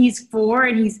son, he's 4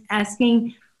 and he's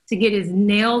asking to get his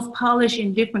nails polished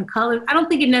in different colors, I don't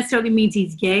think it necessarily means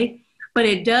he's gay, but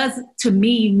it does, to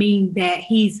me, mean that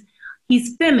he's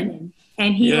feminine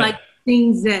and he likes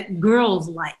things that girls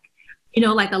like.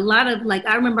 Like a lot of,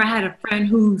 I remember I had a friend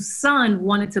whose son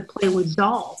wanted to play with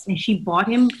dolls and she bought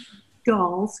him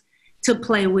dolls to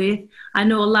play with. I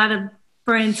know a lot of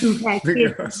friends who've had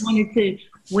kids who wanted to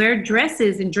wear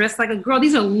dresses and dress like a girl.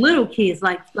 These are little kids,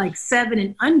 like 7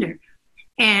 and under.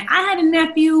 And I had a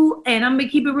nephew, and I'm going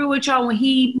to keep it real with y'all, when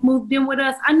he moved in with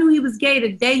us, I knew he was gay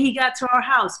the day he got to our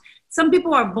house. Some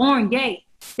people are born gay.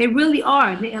 They really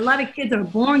are. A lot of kids are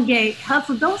born gay.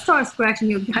 Hustle, don't start scratching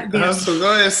your goddamn. Hustle,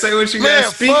 go ahead, say what you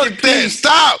got. Speak your piece.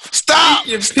 Stop.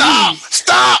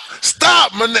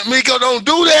 Miko, don't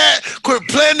do that. Quit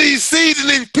planting these seeds in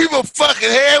these people fucking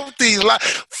head with these.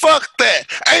 Fuck that.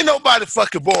 Ain't nobody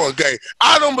fucking born gay.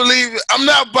 I don't believe it. I'm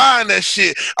not buying that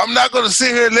shit. I'm not going to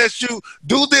sit here and let you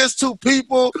do this to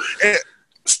people. And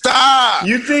Stop.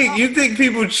 You think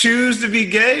people choose to be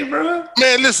gay, bro?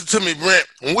 Man, listen to me, Brent.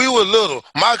 When we were little,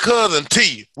 my cousin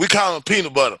T, we call him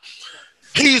Peanut Butter.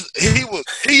 He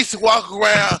used to walk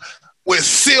around with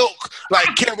silk, like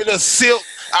carrying the silk,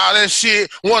 all that shit.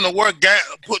 Want to work,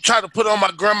 try to put on my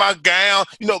grandma gown,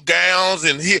 gowns,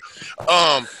 and he,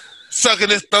 sucking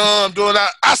his thumb, doing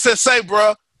that. I said, say,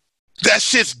 bro, that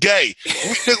shit's gay.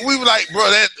 We were like, bro,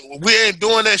 that we ain't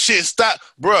doing that shit. Stop,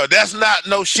 bro. That's not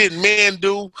no shit men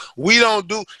do. We don't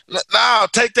do. Nah,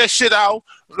 take that shit out.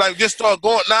 Like, just start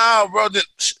going. Nah, bro.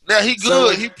 Now he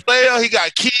good. He player. He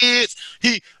got kids.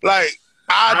 He like.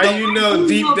 How you know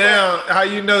deep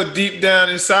down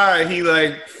inside he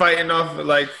like fighting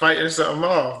something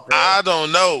off, bro? I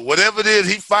don't know. Whatever it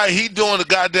is he doing a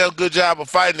goddamn good job of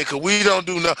fighting it, because we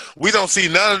don't see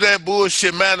none of that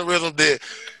bullshit mannerism that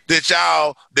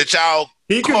y'all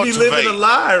he could be living a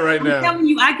lie right now. I'm telling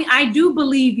you, I do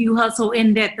believe you, Hustle,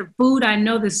 in that the food, I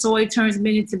know the soy turns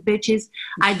men into bitches.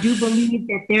 I do believe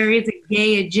that there is a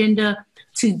gay agenda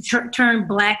to turn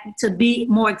black, to be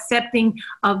more accepting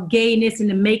of gayness and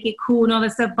to make it cool and all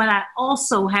that stuff. But I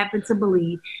also happen to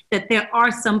believe that there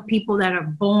are some people that are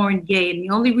born gay. And the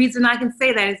only reason I can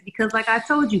say that is because, like I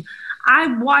told you, I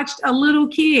watched a little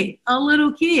kid who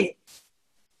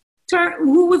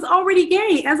was already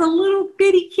gay as a little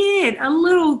bitty kid, a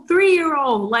little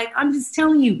 3-year-old. Like, I'm just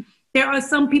telling you, there are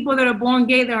some people that are born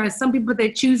gay. There are some people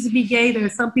that choose to be gay. There are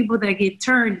some people that get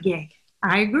turned gay.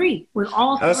 I agree with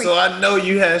all three. So I know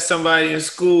you had somebody in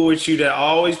school with you that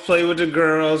always played with the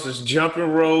girls, was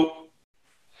jumping rope.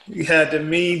 You had the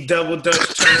mean double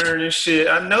dutch turn and shit.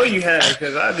 I know you had it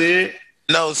because I did.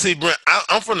 No, see, Brent,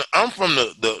 I'm from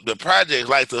the projects,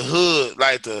 like the hood,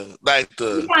 like the.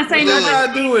 You can't say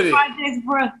nothing to do with it. Projects,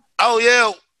 bro. Oh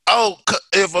yeah. Oh,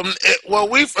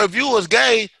 if you was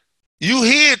gay, you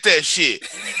hid that shit.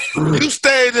 You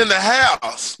stayed in the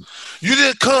house. You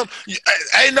didn't come.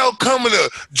 Ain't no coming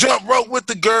to jump rope with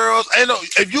the girls. Ain't no.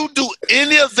 If you do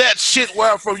any of that shit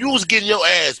where I'm from, you was getting your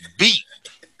ass beat.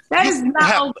 That is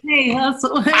not okay,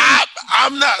 Hustle.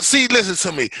 I'm not. See, listen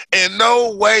to me. In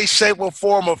no way, shape, or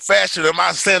form or fashion am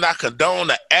I saying I condone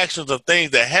the actions of things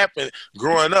that happened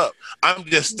growing up. I'm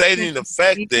just stating the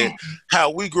fact that how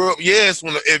we grew up. Yes,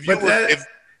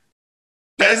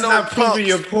 that's not proving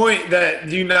your point that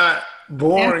you're not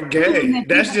born gay.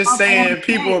 That's just saying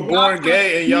people are born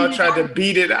gay and y'all tried to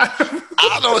beat it out.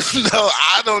 I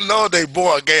don't know if they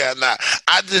born gay or not.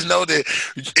 I just know that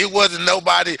it wasn't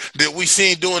nobody that we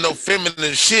seen doing no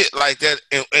feminine shit like that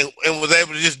and was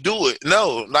able to just do it.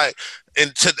 No, like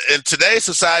in today's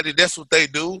society, that's what they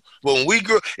do. But when we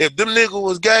grew, if them niggas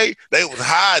was gay, they was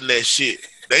hiding that shit.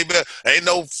 Ain't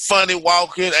no funny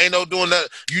walking, ain't no doing that.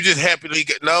 You just happily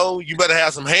you better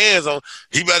have some hands on.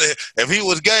 If he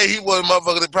was gay, he was a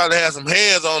motherfucker that probably had some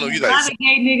hands on him. A lot of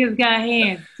gay niggas got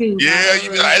hands too. Yeah,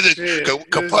 you be like,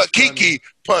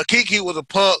 Punk Kiki was a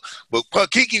punk, but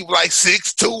Punk Kiki was like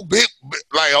 6'2", big,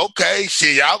 like, okay,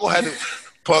 shit, y'all gonna have to,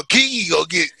 Punk Kiki go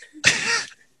get.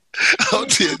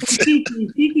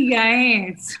 Kiki got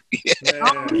hands. Yeah.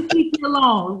 Leave Kiki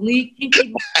alone. Leave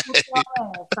Kiki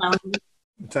alone.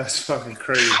 That's fucking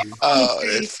crazy. Oh,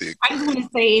 that's sick. I just want to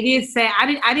say it is sad.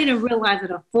 I didn't realize that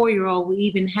a 4-year-old would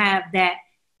even have that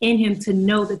in him to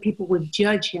know that people would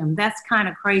judge him. That's kind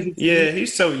of crazy. Yeah,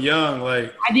 he's so young.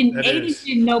 Like Aiden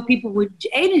didn't know people would.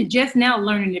 Aiden just now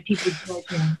learning that people judge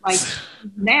him. Like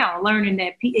now learning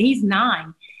that he's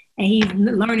 9 and he's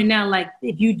learning now. Like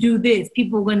if you do this,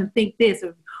 people are going to think this,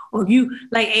 or if you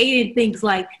like Aiden thinks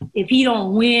like if he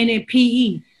don't win in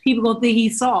PE, people gonna think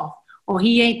he's soft. Or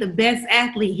he ain't the best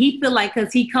athlete. He feel like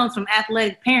because he comes from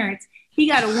athletic parents, he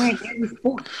got to win every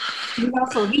sport.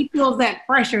 So he feels that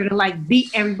pressure to like beat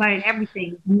everybody and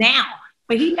everything now.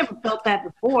 But he never felt that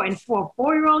before. And for a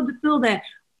 4-year-old to feel that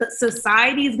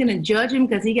society is going to judge him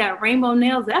because he got rainbow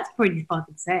nails, that's pretty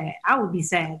fucking sad. I would be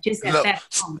sad just at that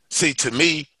moment. See, to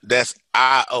me, that's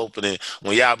eye-opening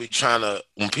when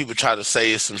when people try to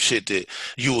say it's some shit that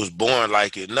you was born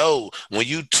like it. No, when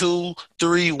you 2,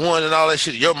 3, 1 and all that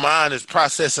shit, your mind is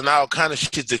processing all kind of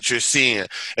shit that you're seeing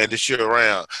and that you're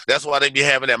around. That's why they be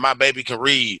having that My Baby Can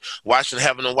Read,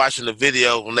 having them watching the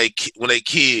video when they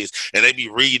kids and they be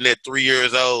reading at 3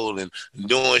 years old and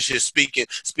doing shit, speak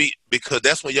because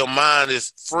that's when your mind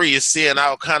is free, is seeing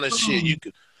all kind of shit.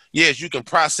 You can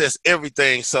process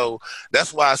everything. So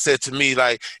that's why I said to me,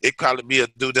 like, it probably be a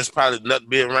dude that's probably not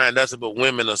being around nothing but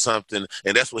women or something.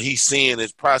 And that's what he's seeing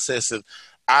is processing.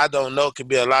 I don't know. It could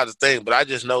be a lot of things, but I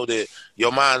just know that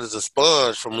your mind is a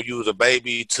sponge from when you was a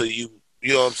baby to you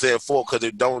know what I'm saying, because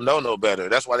they don't know no better.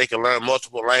 That's why they can learn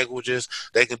multiple languages.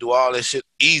 They can do all this shit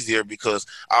easier because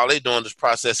all they doing is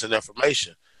processing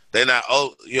information. They're not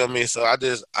old, you know what I mean? So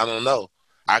I don't know.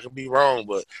 I could be wrong,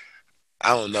 but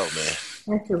I don't know, man.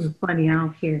 That shit was funny. I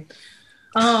don't care.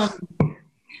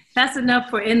 That's enough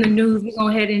for In the News. We're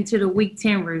going to head into the Week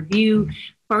 10 review.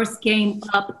 First game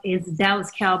up is Dallas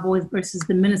Cowboys versus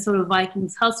the Minnesota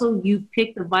Vikings. Hustle, you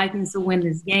picked the Vikings to win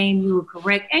this game. You were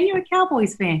correct. And you're a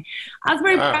Cowboys fan. I was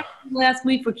very proud of you last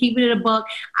week for keeping it a buck.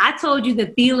 I told you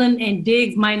that Thielen and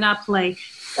Diggs might not play.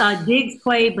 Diggs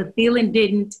played, but Thielen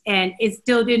didn't, and it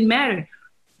still didn't matter.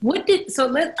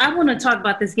 I want to talk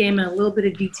about this game in a little bit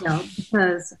of detail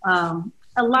because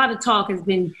a lot of talk has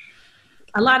been –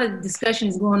 a lot of discussion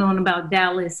is going on about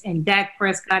Dallas and Dak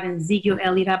Prescott and Ezekiel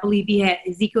Elliott. I believe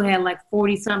Ezekiel had like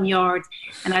 40-something yards.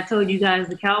 And I told you guys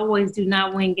the Cowboys do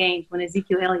not win games when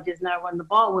Ezekiel Elliott does not run the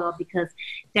ball well because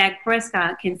Dak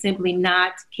Prescott can simply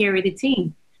not carry the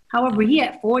team. However, he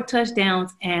had 4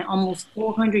 touchdowns and almost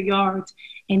 400 yards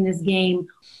in this game.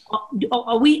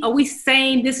 Are we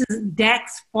saying this is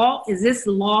Dak's fault? Is this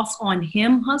loss on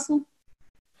him, Hustle?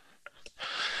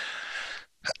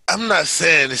 I'm not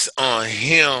saying it's on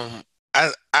him. I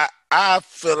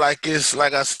feel like it's,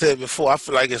 like I said before, I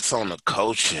feel like it's on the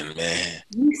coaching, man.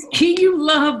 You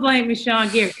love blaming Sean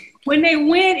Garrett. When they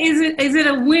win, is it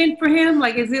a win for him?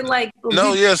 Like, is it like –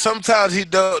 No, yeah, sometimes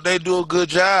they do a good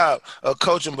job of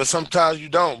coaching, but sometimes you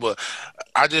don't. But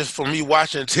for me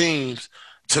watching teams,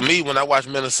 to me, when I watch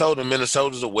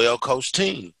Minnesota's a well-coached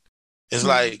team. It's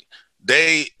like –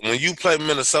 when you play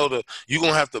Minnesota, you're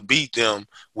going to have to beat them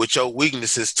with your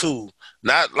weaknesses too.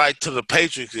 Not like to the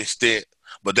Patriots extent,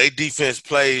 but they defense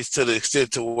plays to the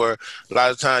extent to where a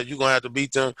lot of times you're going to have to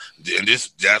beat them. And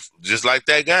just like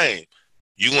that game,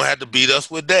 you're going to have to beat us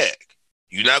with Dak.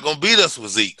 You're not going to beat us with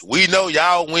Zeke. We know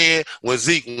y'all win when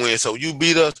Zeke wins, so you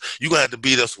beat us, you're going to have to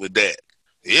beat us with Dak.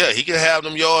 Yeah, he can have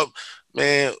them yards,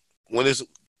 man, when it's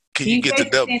 – can you get the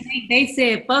W? They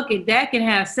said, fuck it, Dak can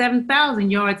have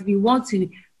 7,000 yards if you want to,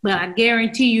 but I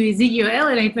guarantee you Ezekiel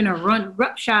Elliott ain't finna run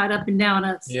shot up and down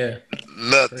us. Yeah.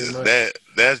 Nothing.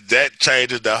 That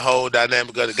changes the whole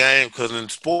dynamic of the game because in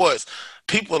sports,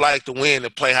 people like to win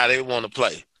and play how they want to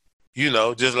play. You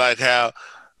know, just like how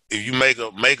if you make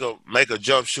a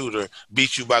jump shooter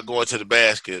beat you by going to the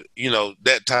basket, you know,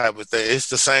 that type of thing. It's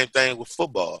the same thing with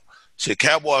football. Shit,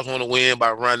 Cowboys want to win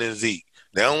by running Zeke.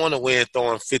 They don't want to win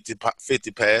throwing 50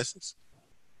 passes.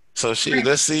 So,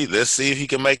 let's see if he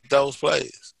can make those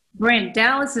plays. Brent,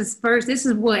 Dallas is first. This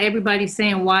is what everybody's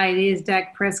saying why it is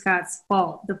Dak Prescott's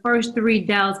fault. The first 3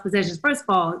 Dallas possessions. First of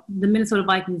all, the Minnesota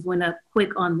Vikings went up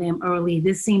quick on them early.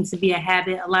 This seems to be a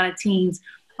habit. A lot of teams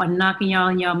are knocking y'all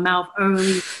in your mouth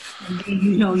early. And then,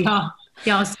 you know,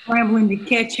 y'all scrambling to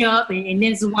catch up. And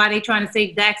this is why they're trying to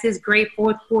say Dak's this great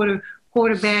fourth quarter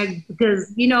quarterback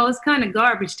because, you know, it's kind of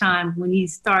garbage time when you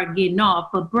start getting off.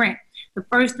 But Brent, the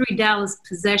first 3 Dallas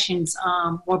possessions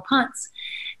were punts.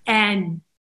 And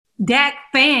Dak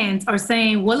fans are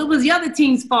saying, well, it was the other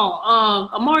team's fault.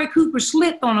 Amari Cooper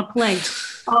slipped on a play.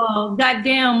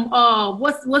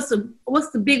 What's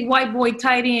the big white boy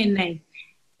tight end name?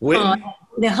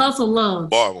 That Hustle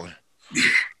loves.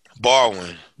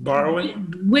 Barwin.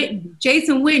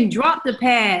 Jason Witten dropped the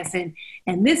pass and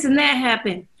this and that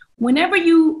happened. When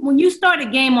you start a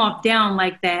game off down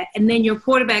like that, and then your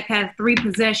quarterback has 3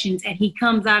 possessions and he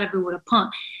comes out of it with a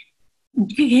punt,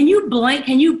 can you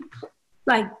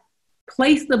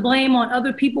place the blame on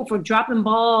other people for dropping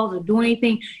balls or doing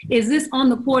anything? Is this on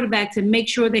the quarterback to make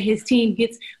sure that his team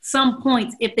gets some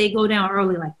points if they go down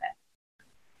early like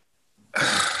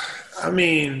that? I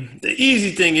mean, the easy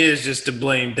thing is just to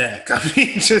blame Dak. I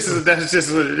mean, that's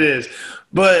just what it is.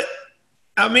 But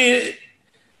I mean,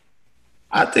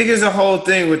 I think it's a whole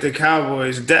thing with the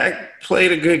Cowboys. Dak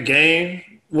played a good game.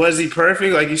 Was he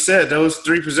perfect? Like you said, those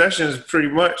 3 possessions pretty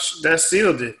much, that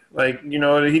sealed it. Like, you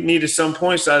know, he needed some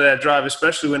points out of that drive,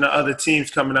 especially when the other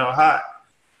team's coming out hot.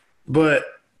 But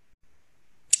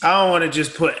I don't want to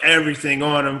just put everything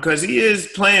on him because he is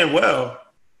playing well.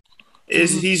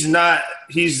 He's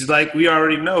like we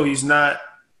already know, he's not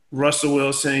Russell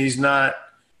Wilson. He's not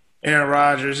Aaron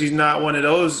Rodgers. He's not one of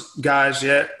those guys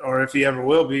yet, or if he ever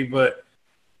will be, but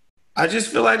I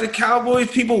just feel like the Cowboys,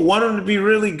 people want them to be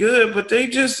really good, but they're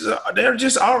just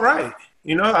all right.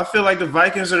 You know, I feel like the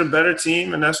Vikings are the better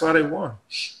team, and that's why they won.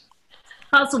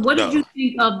 So what did you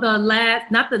think of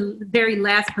not the very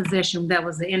last possession that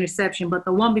was the interception, but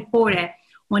the one before that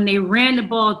when they ran the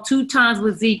ball 2 times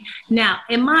with Zeke? Now,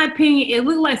 in my opinion, it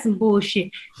looked like some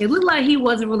bullshit. It looked like he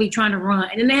wasn't really trying to run.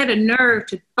 And then they had a nerve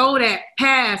to throw that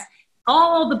pass.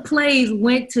 All the plays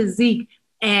went to Zeke,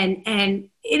 and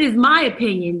it is my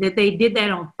opinion that they did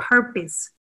that on purpose.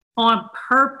 On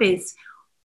purpose.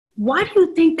 Why do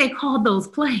you think they called those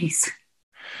plays?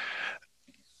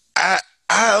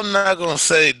 I'm not gonna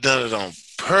say done it on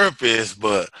purpose,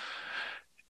 but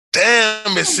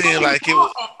damn, it seemed like it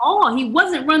was at all. He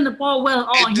wasn't running the ball well at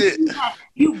all.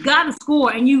 You got to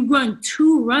score, and you run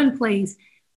 2 run plays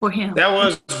for him. That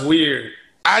was weird.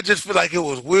 I just feel like it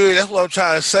was weird. That's what I'm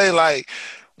trying to say. Like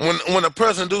when a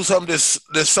person do something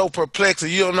that's so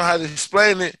perplexing, you don't know how to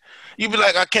explain it. You be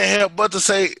like, I can't help but to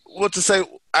say what to say.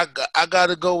 I got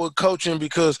to go with coaching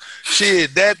because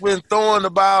shit, Dak been throwing the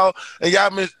ball, and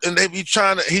and they be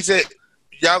trying to. He said,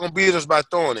 y'all gonna beat us by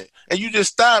throwing it, and you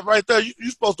just stop right there. You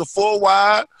supposed to 4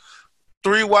 wide,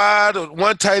 3 wide, or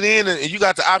 1 tight end, and you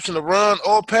got the option to run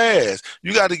or pass.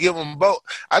 You got to give them both.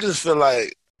 I just feel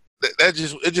like it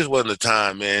just wasn't the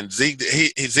time, man. Zeke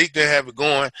didn't have it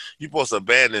going. You supposed to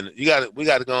abandon it. We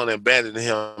got to go on and abandon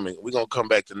him, and we're gonna come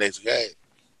back the next game.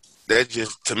 That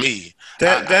just, to me,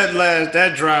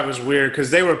 that drive was weird because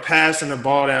they were passing the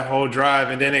ball that whole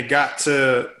drive, and then it got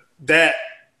to that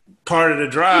part of the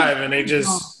drive, and it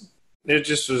just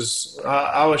was.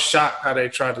 I was shocked how they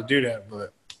tried to do that,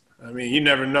 but I mean, you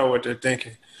never know what they're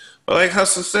thinking. But like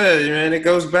Hustle said, man, it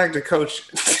goes back to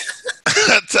coaching.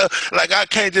 Like, I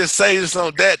can't just say this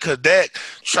on Dak because Dak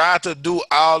tried to do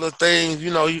all the things.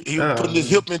 You know, he putting his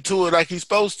hip into it like he's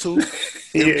supposed to.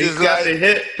 He got the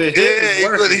hit.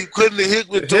 He couldn't hit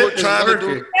with it, trying to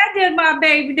do. That's just my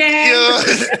baby dad. Yeah,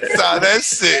 so that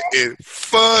shit is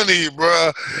funny,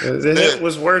 bro. The hip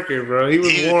was working, bro. He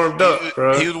was warmed up,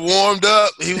 bro. He was warmed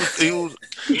up. He was.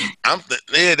 He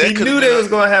knew they was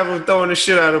gonna have him throwing the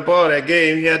shit out of the ball that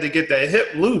game. He had to get that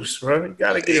hip loose, bro. You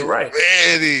got to get it right.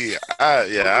 Ready. I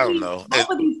don't know. Both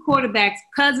of these quarterbacks,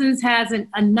 Cousins has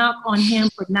a knock on him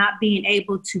for not being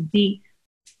able to beat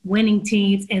winning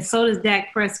teams, and so does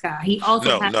Dak Prescott. He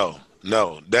also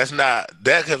No, that's not.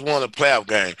 Dak has won a playoff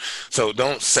game, so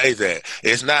don't say that.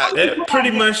 It's not. They're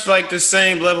pretty much like the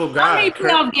same level guy. How many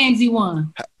playoff games he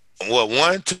won? What,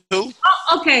 1, 2?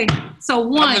 Oh, okay, so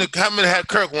 1. How many had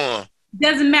Kirk won?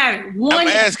 Doesn't matter. 1. I'm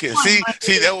asking. See,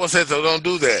 that was said. So don't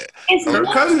do that. Kirk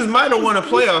Cousins might have won a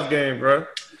playoff game, bro.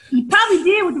 He probably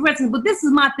did with the rest of them, but this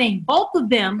is my thing. Both of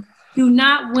them do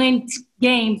not win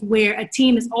games where a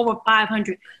team is over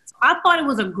 500. So I thought it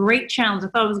was a great challenge. I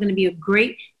thought it was going to be a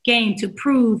great game to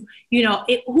prove,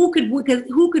 who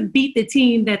could beat the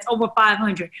team that's over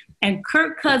 500. And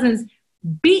Kirk Cousins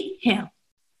beat him.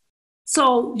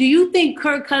 So do you think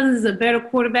Kirk Cousins is a better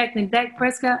quarterback than Dak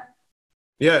Prescott?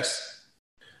 Yes.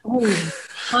 Oh,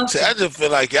 See, I just feel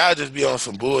like y'all just be on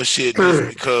some bullshit just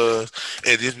because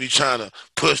and just be trying to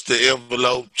push the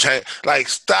envelope. Like,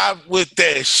 stop with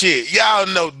that shit. Y'all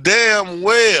know damn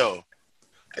well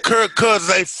Kirk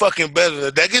Cousins ain't fucking better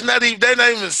than Dak. They're not even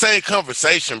the same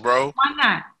conversation, bro. Why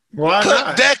not? Why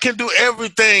not? Dak can do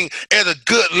everything at a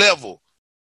good level.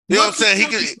 You know what I'm saying?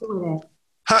 He can,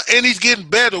 and he's getting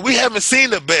better. We haven't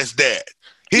seen the best Dak.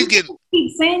 He's getting.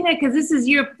 Keep saying that because this is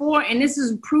year 4, and this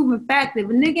is proven fact. If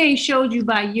a nigga ain't showed you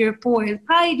by year 4, it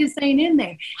probably just ain't in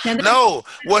there. Now, no,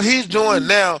 what he's doing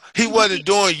now, he wasn't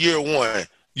doing year 1.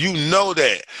 You know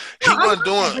that. He wasn't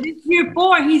doing. But it's year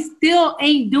 4. He still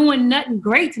ain't doing nothing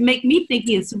great to make me think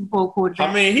he's a Super Bowl quarterback.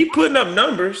 I mean, he putting up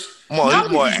numbers.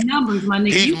 Numbers, my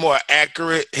nigga. He's more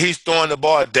accurate. He's throwing the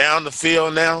ball down the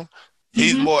field now.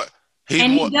 He's more.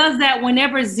 He does that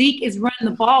whenever Zeke is running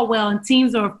the ball well, and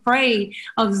teams are afraid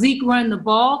of Zeke running the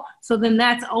ball. So then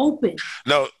that's open.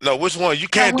 No, which one? You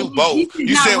can't do both.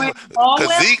 You said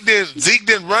because Zeke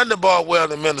didn't run the ball well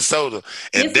in Minnesota,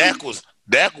 and Dak was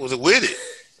with it.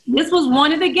 This was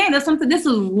one of the games. This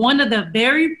was one of the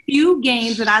very few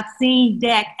games that I've seen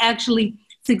Dak actually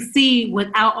succeed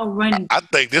without a running. I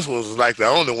think this was like the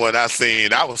only one I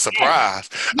seen. I was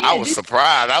surprised. I was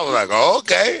like, oh,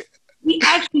 okay. He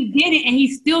actually did it, and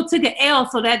he still took an L,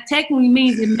 so that technically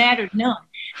means it mattered none.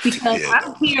 Because I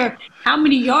don't care how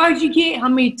many yards you get, how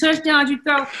many touchdowns you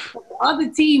throw, if the other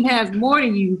team has more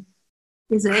than you,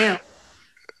 it's an L.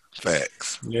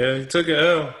 Facts. Yeah, he took an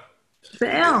L. It's an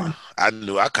L.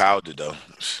 I called it, though.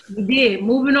 You did.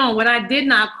 Moving on. What I did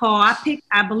not call,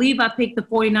 I believe I picked the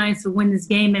 49ers to win this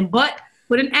game, but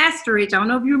with an asterisk. I don't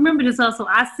know if you remember this also.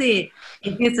 I said,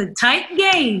 if it's a tight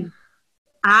game,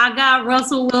 I got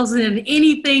Russell Wilson in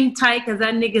anything tight because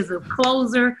that nigga's a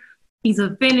closer. He's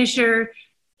a finisher.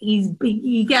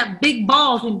 He got big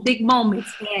balls in big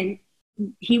moments, and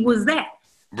he was that.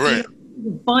 Right.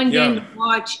 Fun game to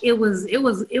watch. It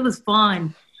was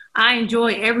fun. I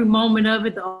enjoyed every moment of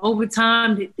it. The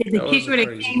overtime, the kicker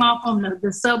that came off from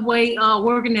the subway,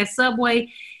 working that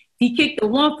subway, he kicked the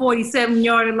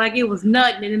 147-yarder like it was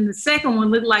nothing, and then the second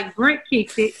one looked like Brent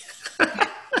kicked it.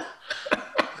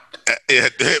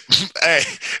 Hey,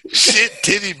 shit,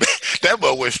 titty, that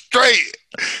boy went straight.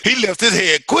 He left his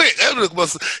head quick.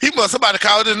 Somebody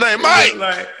called his name, Mike.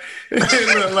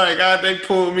 It looked like they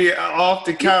pulled me off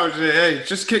the couch and, hey,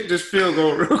 just kick this field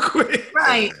goal real quick.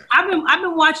 Right. I've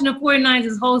been watching the 49ers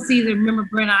this whole season. Remember,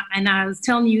 Brent, and I was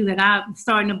telling you that I'm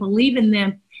starting to believe in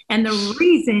them. And the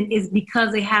reason is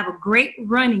because they have a great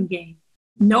running game.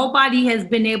 Nobody has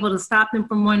been able to stop them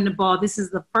from running the ball. This is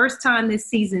the first time this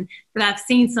season that I've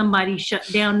seen somebody shut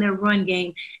down their run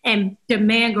game and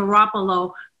demand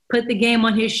Garoppolo put the game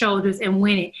on his shoulders and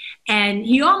win it. And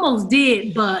he almost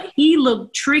did, but he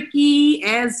looked tricky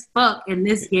as fuck in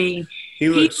this game. He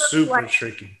looked super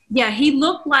tricky. Yeah, he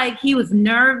looked like he was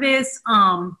nervous.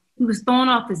 He was thrown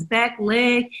off his back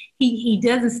leg. He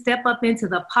doesn't step up into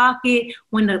the pocket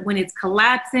when it's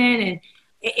collapsing. And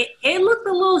it looked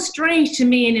a little strange to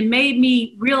me, and it made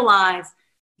me realize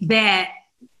that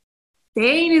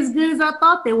they ain't as good as I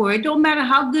thought they were. It don't matter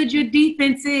how good your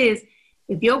defense is.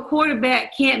 If your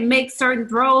quarterback can't make certain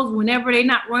throws whenever they're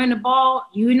not running the ball,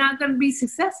 you're not going to be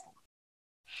successful.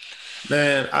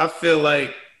 Man, I feel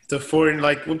like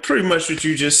pretty much what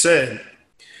you just said.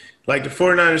 Like, the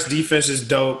 49ers defense is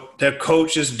dope. Their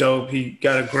coach is dope. He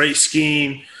got a great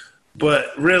scheme. But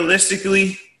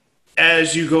realistically,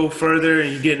 as you go further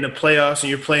and you get in the playoffs and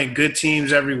you're playing good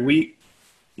teams every week,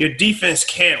 your defense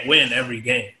can't win every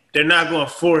game. They're not going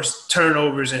to force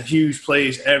turnovers and huge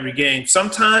plays every game.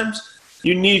 Sometimes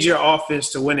you need your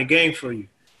offense to win a game for you.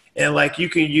 And, like, you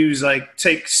can use, like,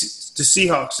 take the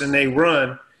Seahawks and they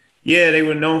run. Yeah, they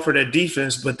were known for their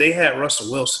defense, but they had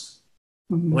Russell Wilson.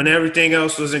 Mm-hmm. When everything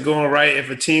else wasn't going right, if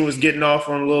a team was getting off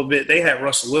on a little bit, they had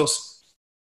Russell Wilson.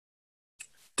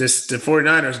 The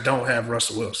 49ers don't have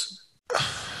Russell Wilson.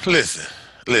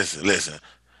 Listen.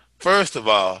 First of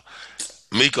all,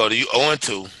 Miko, you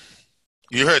 0-2.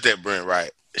 You heard that, Brent,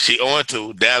 right? She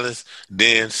 0-2, Dallas,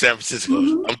 then San Francisco.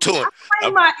 Mm-hmm. I'm 2.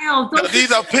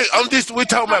 We're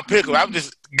talking about pickle. I'm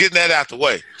just getting that out the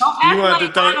way.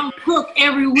 I don't cook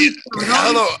every week.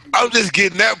 I'm just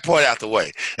getting that part out the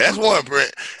way. That's one,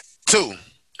 Brent. 2,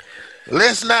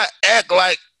 let's not act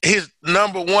like his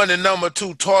number 1 and number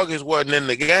 2 targets wasn't in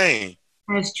the game.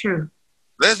 That's true.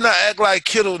 Let's not act like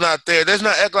Kittle's not there. Let's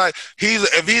not act like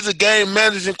if he's a game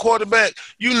managing quarterback,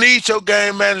 you need your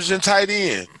game managing tight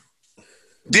end.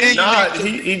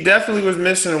 He definitely was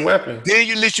missing a weapon. Then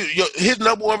you need his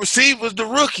number 1 receiver is the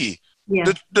rookie. Yeah.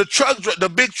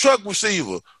 The big truck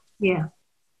receiver. Yeah.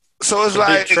 So it's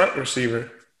like big truck receiver.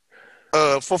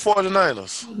 For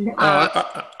 49ers.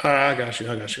 I got you.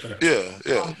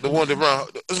 Yeah. The one that run.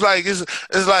 It's like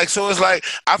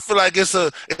I feel like it's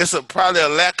a probably a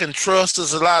lack of trust.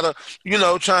 There's a lot of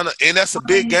trying to, and that's a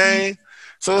big game.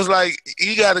 So it's like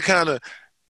you got to kind of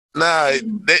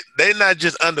they not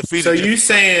just undefeated. So you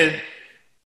saying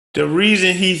the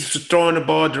reason he's throwing the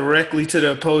ball directly to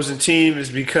the opposing team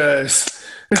is because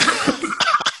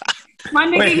my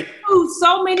nigga threw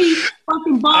so many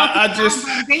fucking balls.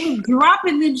 They were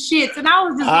dropping them shits, and I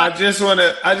was just.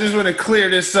 I just want to clear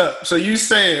this up. So you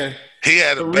saying he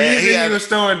had a bad? He was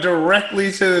throwing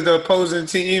directly to the opposing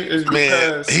team is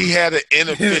because he had an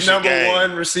inefficient his number game.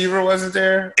 1 receiver wasn't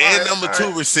there, and number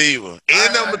 2 receiver,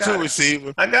 and number 2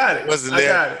 receiver. I got it. Wasn't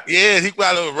there? I got it. Yeah, he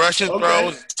got a rushing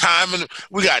throws, timing.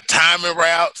 We got timing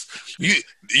routes. You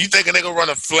thinking they gonna run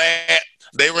a flat?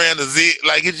 They ran the Z,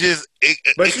 like it just.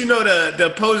 But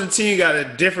the opposing team got a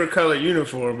different color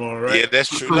uniform on, right? Yeah, that's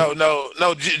true.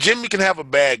 No. Jimmy can have a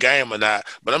bad game or not,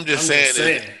 but I'm just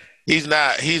saying. He's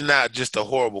not just a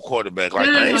horrible quarterback. Like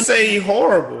I didn't say he's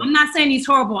horrible. I'm not saying he's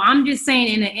horrible. I'm just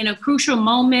saying in a crucial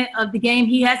moment of the game,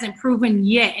 he hasn't proven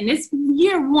yet. And it's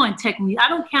year 1 technically. I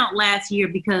don't count last year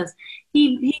because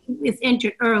he is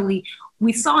injured early.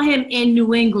 We saw him in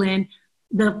New England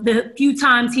the few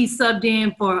times he subbed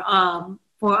in for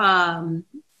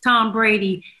Tom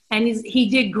Brady, and he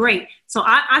did great. So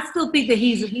I still think that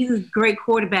he's a great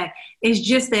quarterback. It's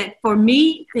just that for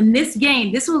me in this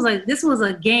game, this was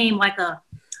a game like an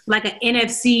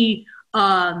NFC,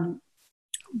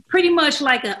 pretty much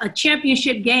like a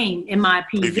championship game in my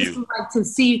opinion. This was like to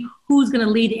see who's going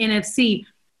to lead the NFC.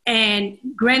 And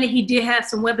granted, he did have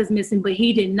some weapons missing, but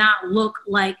he did not look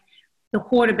like the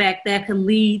quarterback that could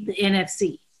lead the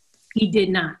NFC. He did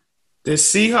not. The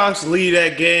Seahawks lead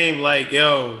that game like,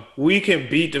 yo, we can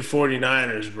beat the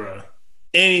 49ers, bro.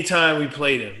 Anytime we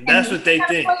play them. That's what they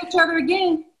think. Play each other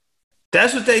again.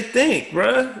 That's what they think,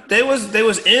 bro. They was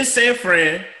in San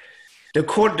Fran. Their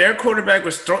quarterback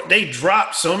was they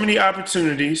dropped so many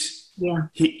opportunities. Yeah.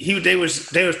 They was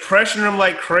pressuring them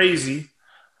like crazy.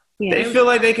 Yeah. They feel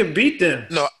like they could beat them.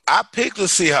 No, I picked the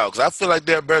Seahawks. I feel like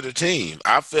they're a better team.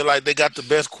 I feel like they got the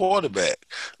best quarterback.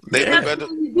 They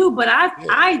absolutely do, but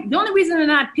the only reason that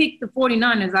I picked the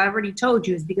 49ers, I already told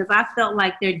you, is because I felt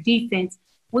like their defense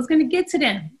was going to get to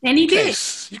them, and he did.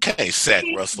 You can't sack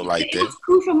Russell like that. It was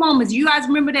crucial moments. You guys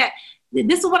remember that?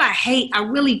 This is what I hate. I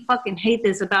really fucking hate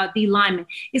this about D linemen.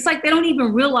 It's like they don't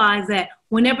even realize that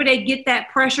whenever they get that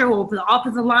pressure, or if the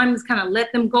offensive linemen kind of let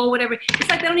them go, whatever, it's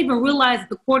like they don't even realize that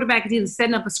the quarterback is either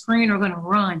setting up a screen or going to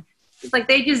run. It's like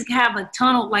they just have a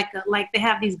tunnel, like they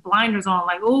have these blinders on,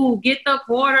 like, oh, get the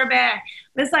quarterback.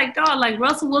 But it's like, dog, like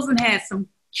Russell Wilson had some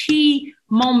key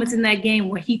moments in that game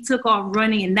where he took off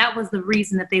running, and that was the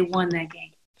reason that they won that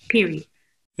game, period.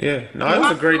 Yeah, no, it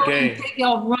was a great game. Take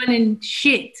off running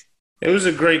shit. It was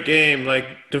a great game. Like,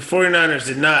 the 49ers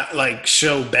did not, like,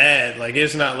 show bad. Like,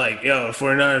 it's not like, yo, the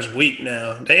 49ers weak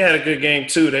now. They had a good game,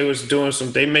 too. They was doing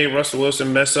they made Russell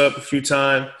Wilson mess up a few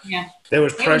times. Yeah. They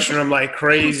was pressuring him like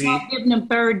crazy. They was giving them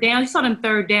third down. You saw them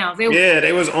third downs.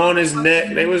 They was on his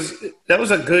neck. That was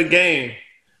a good game.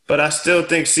 But I still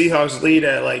think Seahawks lead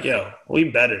at, like, yo, we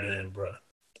better than them, bro.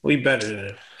 We better than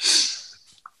them.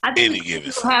 I think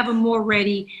we'll have them more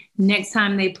ready next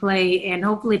time they play, and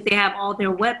hopefully if they have all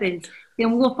their weapons,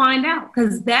 then we'll find out,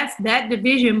 because that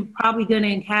division probably going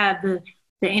to have the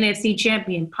NFC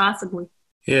champion, possibly.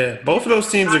 Yeah, both of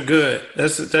those teams are good.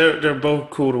 They're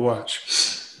both cool to watch.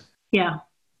 Yeah.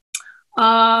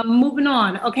 Moving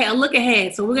on. Okay, a look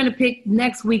ahead. So we're going to pick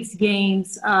next week's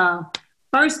games.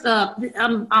 First up,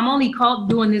 I'm only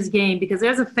doing this game because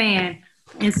there's a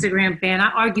Instagram fan. I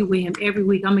argue with him every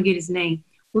week. I'm going to get his name.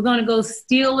 We're going to go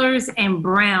Steelers and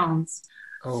Browns.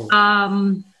 Oh.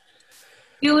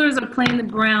 Steelers are playing the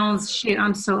Browns. Shit,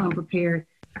 I'm so unprepared.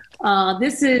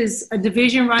 This is a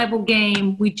division rival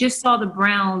game. We just saw the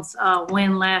Browns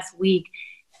win last week.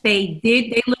 They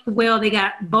looked well. They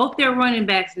got both their running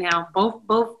backs now.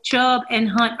 Both Chubb and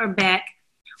Hunt are back,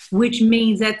 which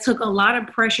means that took a lot of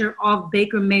pressure off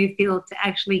Baker Mayfield to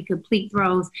actually complete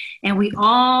throws. And we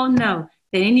all know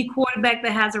that any quarterback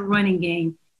that has a running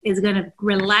game is going to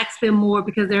relax them more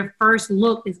because their first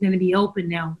look is going to be open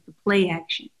now with the play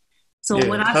action. So yeah,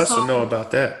 what I saw, know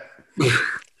about that.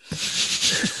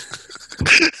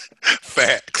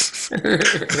 Facts. What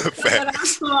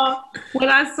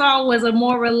I saw was a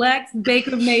more relaxed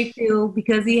Baker Mayfield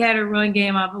because he had a run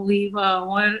game. I believe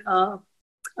Chubb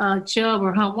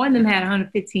or Hunt, one of them had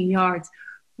 115 yards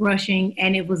rushing,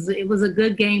 and it was a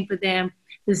good game for them.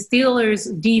 The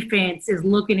Steelers' defense is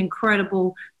looking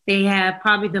incredible. They have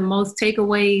probably the most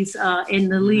takeaways in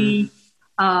the league.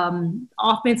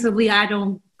 Offensively, I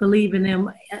don't believe in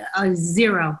them.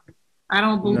 Zero. I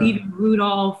don't believe in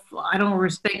Rudolph. I don't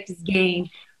respect his game.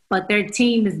 But their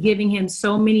team is giving him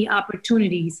so many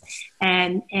opportunities,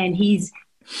 and he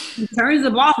turns the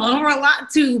ball over a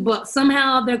lot too. But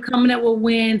somehow they're coming up with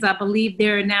wins. I believe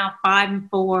they're now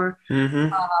 5-4.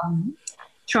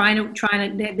 Trying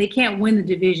to. They can't win the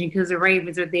division because the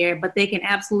Ravens are there, but they can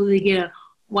absolutely get a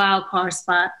wild card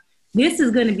spot. This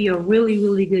is going to be a really,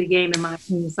 really good game in my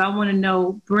opinion. So I want to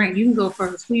know, Brent, you can go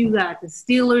first. Who you got, the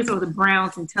Steelers or the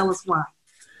Browns, and tell us why.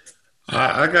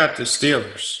 I got the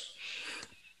Steelers.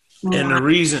 And the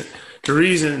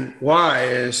reason why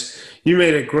is you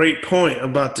made a great point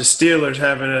about the Steelers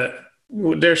having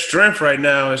their strength right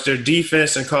now is their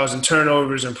defense and causing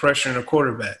turnovers and pressuring the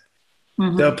quarterback.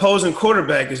 The opposing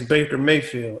quarterback is Baker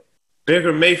Mayfield.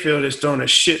 Baker Mayfield is throwing a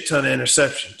shit ton of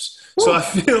interceptions. So I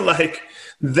feel like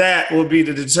that will be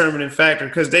the determining factor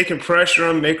because they can pressure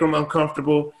them, make them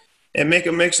uncomfortable, and make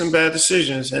them make some bad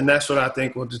decisions. And that's what I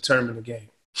think will determine the game.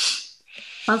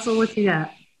 Hustle, what you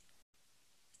got?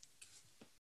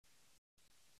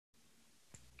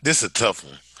 This is a tough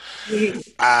one.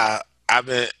 I've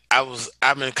been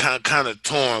kind of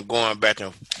torn going back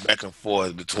and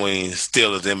forth between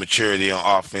Steelers' immaturity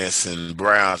on offense and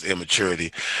Browns'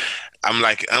 immaturity.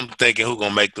 I'm thinking who's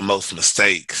gonna make the most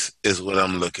mistakes is what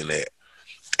I'm looking at.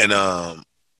 And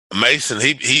Mason,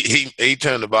 he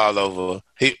turned the ball over.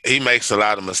 He makes a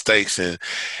lot of mistakes, and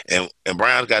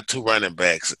Browns got two running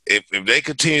backs. If they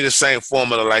continue the same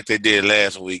formula like they did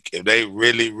last week, if they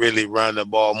really, really run the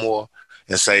ball more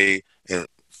and say and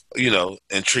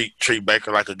treat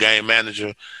Baker like a game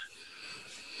manager,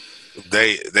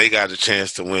 they got a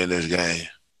chance to win this game.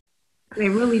 They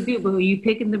really do, but are you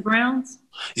picking the Browns?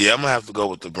 Yeah, I'm going to have to go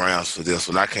with the Browns for this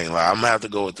one. I can't lie. I'm going to have to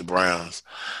go with the Browns.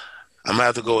 I'm going to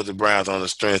have to go with the Browns on the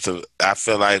strength of – I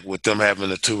feel like with them having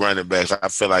the two running backs, I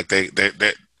feel like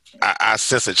I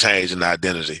sense a change in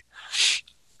identity.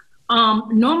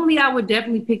 Normally I would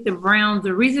definitely pick the Browns.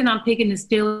 The reason I'm picking the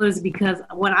Steelers is because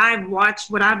what I've watched,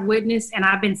 what I've witnessed, and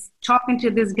I've been talking to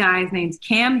this guy, his name's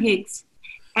Cam Hicks.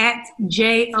 at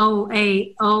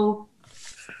JOAO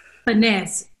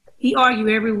Finesse. He argue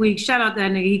every week. Shout out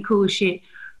that nigga. He cool as shit.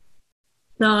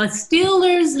 The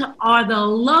Steelers are the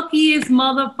luckiest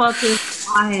motherfuckers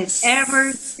I have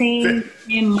ever seen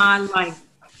in my life.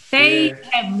 They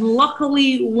have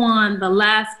luckily won the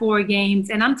last 4 games.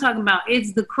 And I'm talking about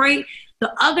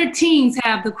the other teams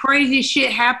have the craziest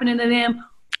shit happening to them.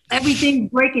 Everything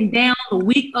breaking down the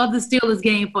week of the Steelers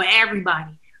game for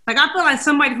everybody. Like, I feel like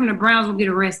somebody from the Browns will get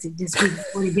arrested this week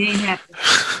before the game happens.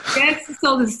 That's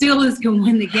so the Steelers can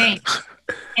win the game.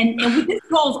 And this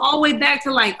goes all the way back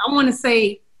to, like, I want to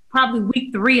say probably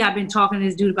week 3 I've been talking to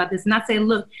this dude about this. And I say,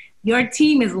 look, your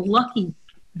team is lucky.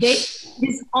 This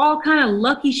all kind of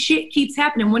lucky shit keeps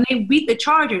happening. When they beat the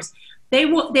Chargers, they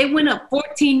went up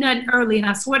 14-0 early. And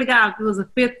I swear to God, if it was a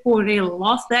 5th quarter, they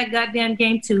lost that goddamn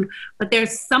game too. But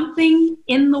there's something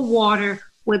in the water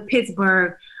with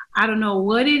Pittsburgh. I don't know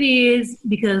what it is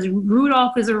because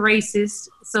Rudolph is a racist.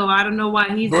 So I don't know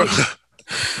why he's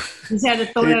He's had to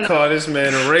throw that. He called this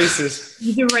man a racist.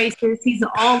 He's a racist. He's an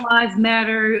all lives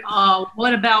matter.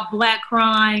 What about black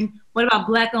crime? What about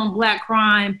black on black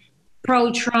crime?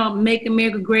 Pro-Trump, make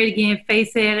America great again,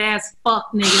 face head ass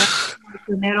fuck nigga.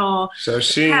 At all. So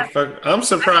she ain't fuck. I'm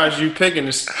surprised you picking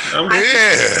this. I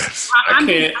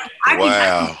can't. I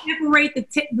can separate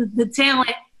the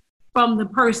talent from the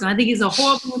person. I think he's a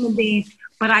horrible human being.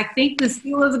 But I think the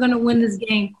Steelers are going to win this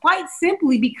game quite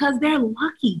simply because they're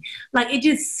lucky. Like, it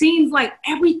just seems like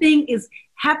everything is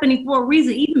happening for a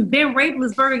reason. Even Ben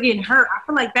Roethlisberger getting hurt, I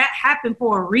feel like that happened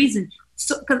for a reason.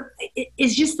 So, because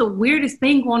it's just the weirdest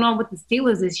thing going on with the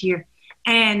Steelers this year.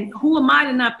 And who am I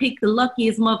to not pick the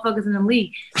luckiest motherfuckers in the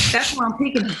league? That's why I'm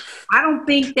picking them. I don't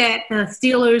think that the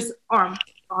Steelers are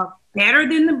better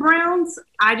than the Browns.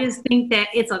 I just think that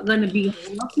it's going to be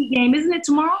a lucky game. Isn't it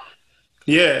tomorrow?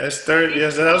 Yeah, it's Thursday.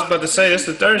 Yes, I was about to say it's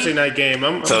the Thursday night game.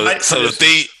 So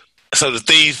the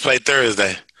Thieves play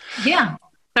Thursday. Yeah,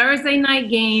 Thursday night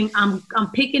game. I'm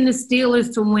picking the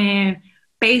Steelers to win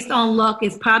based on luck.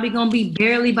 It's probably gonna be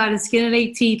barely by the skin of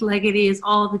their teeth, like it is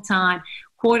all the time.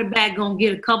 Quarterback gonna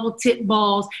get a couple tip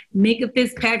balls. Minka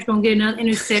Fitzpatrick gonna get another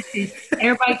interception.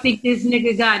 Everybody think this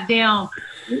nigga got down.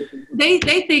 They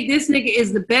think this nigga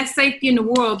is the best safety in the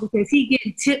world because he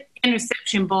getting tip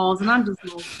interception balls, and I'm just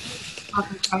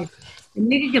like, the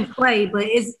nigga can play, but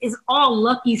it's all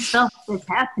lucky stuff that's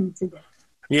happened to them.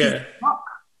 Yeah.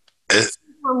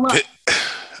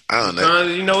 I don't know.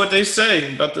 You know what they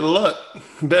say about the luck.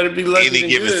 Better be lucky any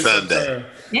given Sunday.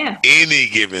 Yeah. Any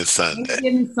given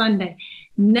Sunday.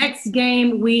 Next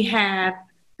game, we have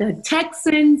the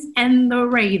Texans and the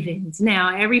Ravens.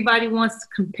 Now, everybody wants to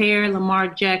compare Lamar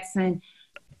Jackson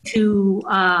to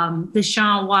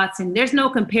Deshaun Watson. There's no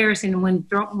comparison when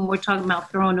we're talking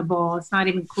about throwing the ball. It's not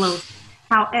even close.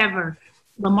 However,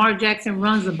 Lamar Jackson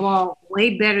runs the ball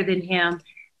way better than him.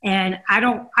 And I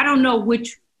don't know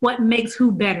what makes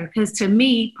who better. Because to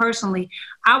me, personally,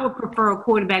 I would prefer a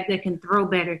quarterback that can throw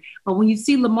better. But when you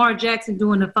see Lamar Jackson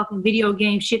doing the fucking video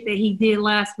game shit that he did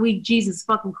last week, Jesus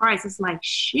fucking Christ, it's like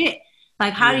shit.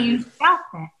 Like, how do you stop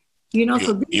that? You know,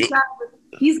 so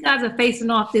these guys are facing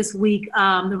off this week.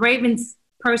 The Ravens,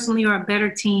 personally, are a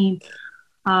better team.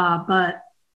 But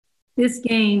this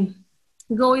game,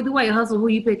 go either way. Hustle, who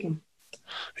you picking?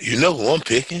 You know who I'm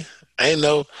picking?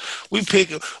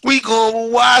 We going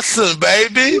with Watson,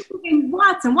 baby. You picking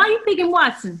Watson? Why are you picking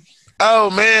Watson?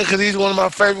 Oh man, because he's one of my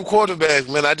favorite quarterbacks,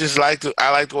 man. I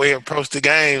like the way he approached the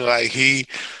game. Like he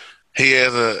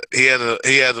has a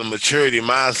maturity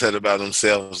mindset about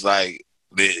himself. It's like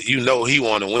he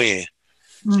want to win.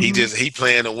 Mm-hmm. He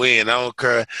playing to win. I don't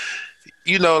care.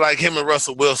 You know, like him and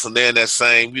Russell Wilson, they're in that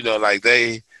same. You know, like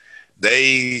they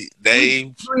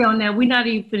agree on that. We're not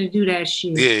even gonna do that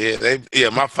shit. Yeah,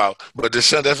 my fault. But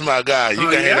Deshaun, that's my guy. You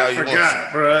can hang out you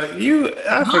want. Bro.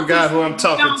 I forgot who I'm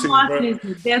talking to, bro. Watson is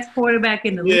the best quarterback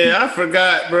in the league. Yeah, I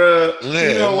forgot, bro. Yeah,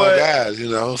 you know my guys. You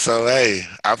know, so hey,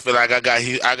 I feel like I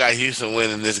got Houston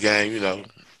winning this game. You know,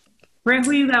 Brent,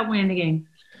 who you got winning the game?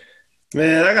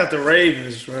 Man, I got the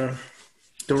Ravens, bro.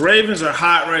 The Ravens are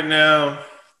hot right now.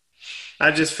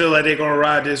 I just feel like they're gonna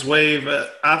ride this wave.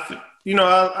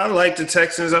 I like the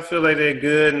Texans. I feel like they're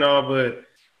good and all, but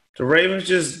the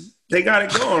Ravens they got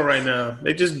it going right now.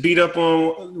 They just beat up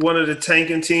on one of the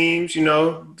tanking teams, you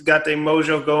know, got their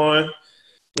mojo going.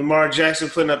 Lamar Jackson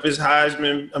putting up his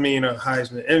Heisman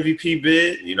MVP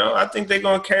bid. You know, I think they're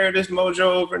going to carry this mojo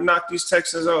over and knock these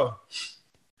Texans off.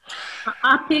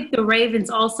 I picked the Ravens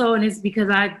also, and it's because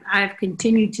I've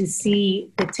continued to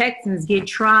see the Texans get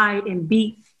tried and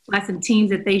beat by some teams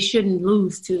that they shouldn't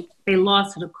lose to. They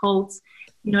lost to the Colts.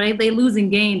 You know, they losing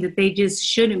games that they just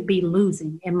shouldn't be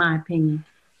losing, in my opinion.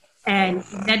 And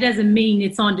that doesn't mean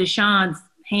it's on Deshaun's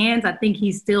hands. I think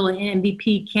he's still an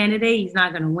MVP candidate. He's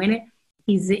not going to win it.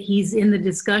 He's in the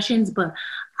discussions, but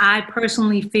I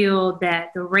personally feel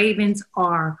that the Ravens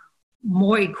are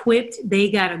more equipped. They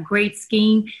got a great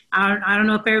scheme. I don't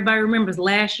know if everybody remembers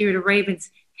last year, the Ravens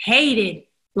hated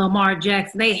Lamar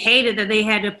Jackson. They hated that they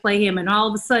had to play him. And all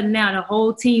of a sudden now the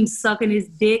whole team's sucking his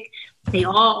dick. They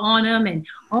all on him. And,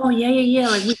 oh, yeah.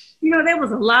 Like, there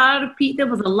was a lot of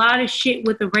shit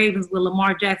with the Ravens with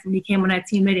Lamar Jackson when he came on that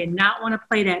team. They did not want to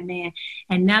play that man.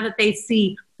 And now that they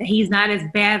see that he's not as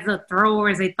bad as a thrower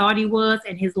as they thought he was,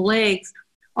 and his legs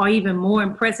are even more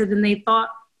impressive than they thought,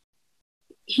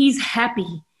 he's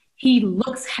happy. He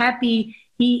looks happy.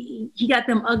 He got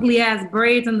them ugly ass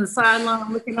braids on the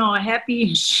sideline looking all happy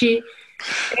and shit.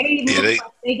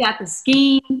 They got the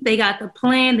scheme. They got the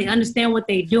plan. They understand what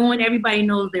they're doing. Everybody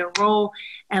knows their role.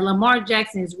 And Lamar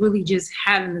Jackson is really just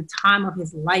having the time of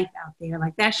his life out there.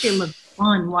 Like, that shit looks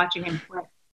fun watching him play.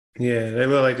 Yeah, they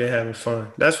look like they're having fun.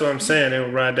 That's what I'm saying. They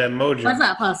will ride that mojo. What's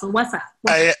up, Hustle? What's up?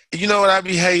 You know what I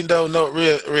be hating, though? No,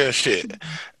 real shit.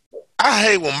 I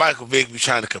hate when Michael Vick be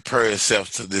trying to compare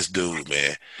himself to this dude,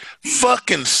 man.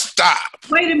 Fucking stop.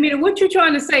 Wait a minute. What you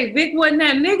trying to say? Vic wasn't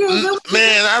that nigga?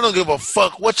 Man, I don't give a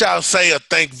fuck what y'all say or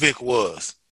think Vic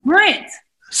was. Brent.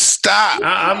 Stop.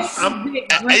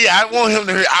 I want him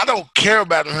to hear. I don't care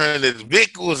about him hearing this.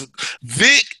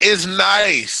 Vic is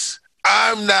nice.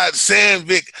 I'm not saying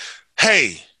Vic.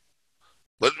 Hey,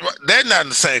 but they're not in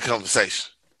the same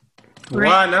conversation.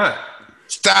 Why not?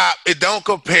 Stop. It don't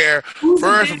compare.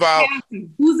 First of all,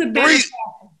 who's the better passer?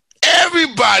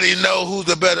 Everybody know who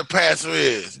the better passer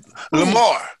is.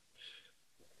 Lamar.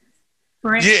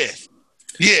 Brent.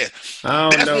 Yeah. I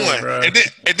don't know, one. Bro. And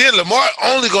then Lamar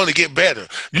only going to get better.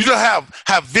 You don't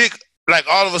have Vic, like,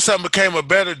 all of a sudden became a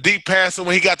better deep passer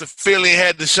when he got the Philly and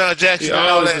had Deshaun Jackson. He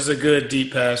always was a good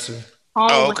deep passer.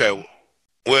 Okay.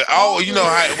 Well, you know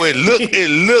how it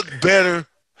looked better.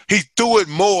 He threw it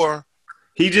more.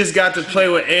 He just got to play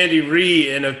with Andy Reid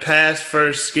in a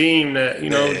pass-first scheme that,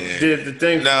 did the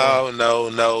thing.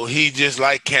 No. He just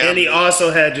like Cam. And he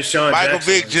also had Deshaun Michael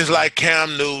Jackson. Vick just like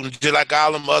Cam Newton, just like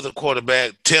all them other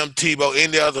quarterbacks, Tim Tebow,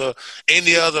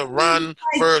 any other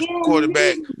run-first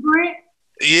quarterback.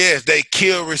 Yes, they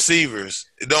kill receivers.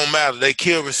 It don't matter. They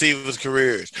kill receivers'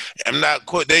 careers.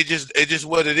 It's just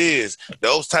what it is.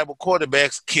 Those type of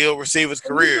quarterbacks kill receivers'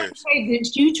 careers.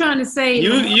 You trying to say you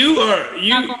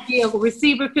not gonna be a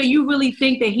receiver? Because you really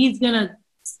think that he's gonna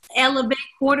elevate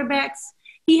quarterbacks?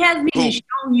 He hasn't even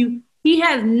shown you. He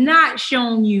has not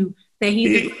shown you that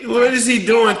he's. What is he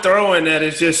doing throwing that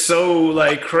is just so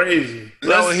like crazy?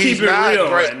 Let's keep it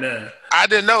real right now. I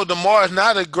didn't know Lamar is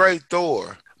not a great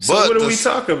thrower. So what do we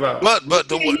talk about?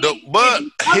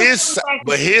 His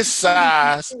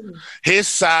size,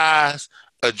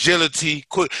 agility,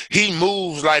 quick. He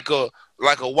moves like a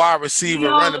wide receiver. We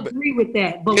all agree with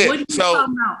that. But what are you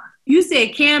talking about? You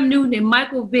said Cam Newton and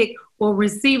Michael Vick were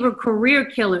receiver career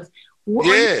killers. What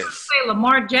are you say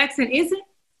Lamar Jackson isn't?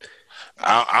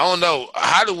 I don't know.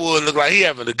 Hollywood look like he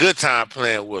having a good time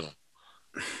playing with him.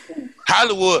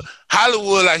 Hollywood,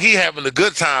 like he having a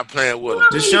good time playing with him.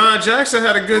 Deshaun Jackson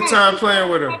had a good time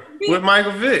playing with him, with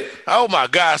Michael Vick. Oh my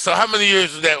God! So how many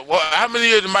years was that? How many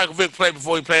years did Michael Vick play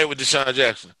before he played with Deshaun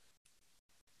Jackson?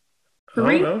 3?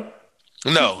 I don't know.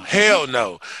 No, hell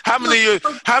no. How many years? He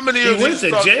went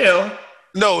to jail.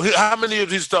 No, how many years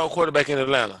did he start quarterback in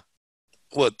Atlanta?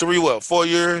 4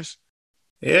 years?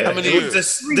 Yeah, how many years?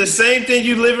 The same thing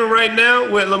you living right now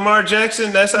with Lamar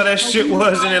Jackson. That's how that shit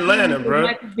was in Atlanta,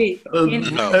 bro.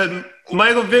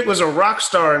 Michael Vick was a rock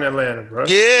star in Atlanta, bro.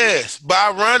 Yes,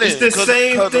 by running. It's the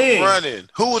same thing. Running.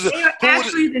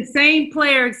 The same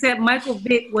player, except Michael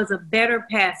Vick was a better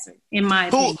passer, in my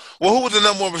opinion. Who was the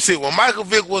number one receiver? Well, Michael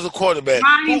Vick was a quarterback.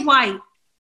 Roddy White.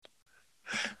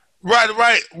 Right.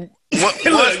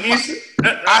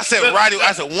 I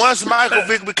said once Michael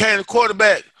Vick became a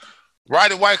quarterback,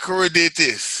 Roddy White career did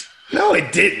this. No,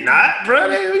 it did not, bro.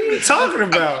 What are you talking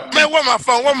about? Man, where my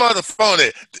phone? Where my other phone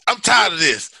at? I'm tired of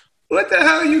this. What the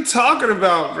hell are you talking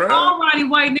about, bro? Oh, Roddy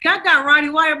White, nigga. I got Roddy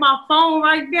White on my phone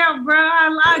right now, bro.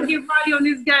 I'll get Roddy on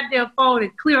this goddamn phone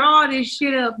and clear all this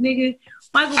shit up, nigga.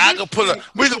 We can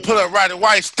pull up Roddy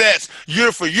White stats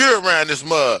year for year around this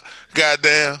mug.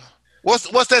 Goddamn.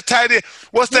 What's that tight end?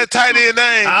 What's that tight end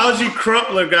name? Algie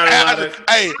Crumpler got a lot of.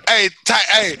 Hey,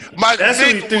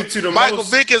 Michael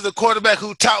Vick is the quarterback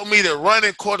who taught me that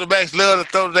running quarterbacks love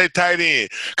to throw to their tight end.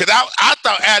 Cause I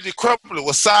thought Algie Crumpler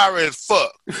was sorry as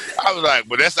fuck. I was like,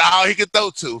 but that's all he could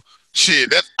throw to. Shit,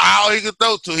 that's all he could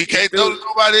throw to. He can't throw to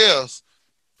nobody else.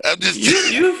 I'm just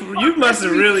you must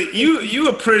have really you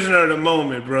a prisoner of the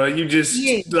moment, bro. You just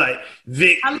like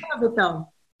Vic. I love it though.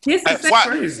 This is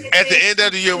crazy. At the end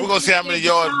of the year, we're gonna see how many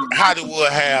yards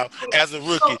Hollywood have as a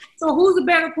rookie. So who's a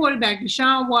better quarterback,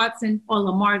 Deshaun Watson or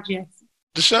Lamar Jackson?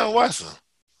 Deshaun Watson.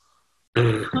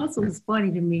 That's what's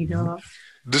funny to me, dog.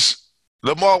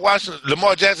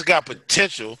 Lamar Jackson got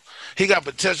potential. He got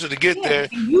potential to get there.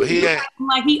 But he ain't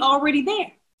like he already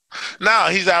there. No,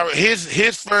 he's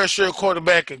his first year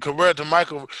quarterback and compared to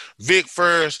Michael Vick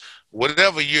first,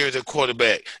 whatever year as a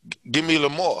quarterback. Give me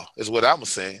Lamar, is what I'm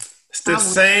saying. It's the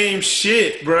same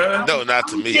shit, bro. No, not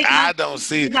to me. I don't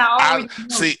see.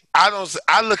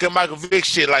 I look at Michael Vick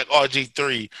shit like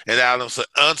RG3, and that's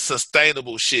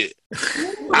unsustainable shit.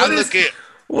 What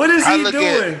is he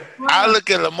doing? I look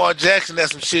at Lamar Jackson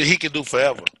as some shit he can do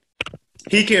forever.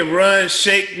 He can run,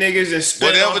 shake niggas, and spin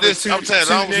whatever off this. I'm saying,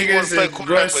 long as he want to play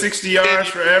quarterback, run 60 yards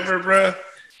forever, bro.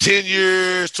 10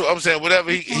 years. I'm saying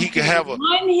whatever he can have a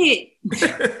one hit.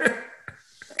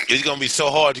 It's gonna be so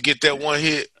hard to get that one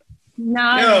hit.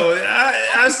 No, yo,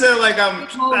 I said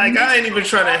I ain't even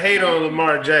trying to hate on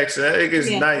Lamar Jackson. I think it's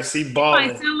nice. He balling.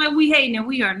 It sound like we hating and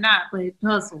we are not, but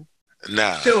hustle.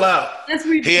 Nah, chill out.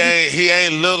 He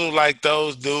ain't little like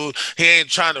those dudes. He ain't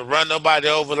trying to run nobody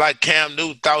over like Cam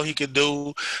Newton thought he could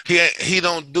do. He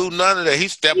don't do none of that. He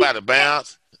step out of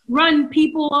bounds. Run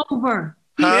people over.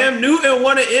 Cam Newton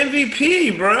won an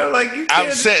MVP, bro. Like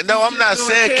I'm saying, no, I'm not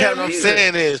saying Cam. I'm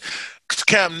saying is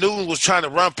Cam Newton was trying to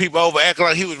run people over, acting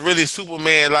like he was really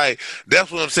Superman. Like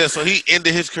that's what I'm saying. So he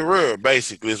ended his career,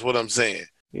 basically, is what I'm saying.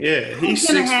 Yeah, he's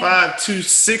 6'5",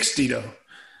 260 though.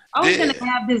 I was gonna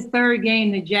have this third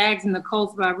game, the Jags and the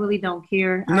Colts, but I really don't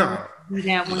care. No, do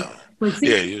that one. But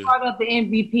since you brought up the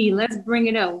MVP, let's bring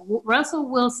it up. Russell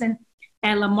Wilson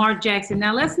and Lamar Jackson.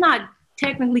 Now let's not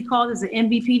technically call this an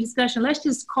MVP discussion. Let's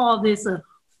just call this a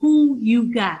who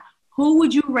you got. Who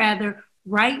would you rather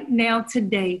right now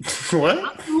today? What?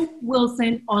 Russell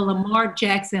Wilson or Lamar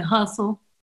Jackson? Hustle.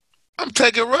 I'm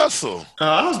taking Russell.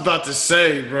 I was about to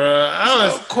say, bro.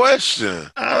 No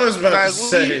question. I was about to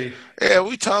say.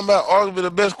 We talking about arguably the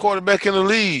best quarterback in the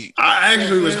league. I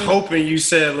actually was hoping you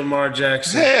said Lamar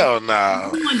Jackson. Hell no.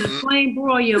 Nah. You want to flame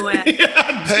broil your ass.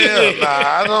 Hell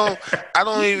nah. I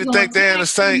don't even think they're in the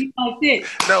same.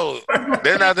 No,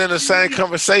 they're not in the same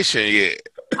conversation yet.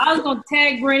 I was gonna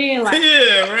tag Brittany in like,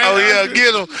 yeah, right. Oh yeah,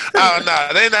 get them. Oh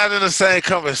no, they're not in the same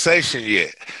conversation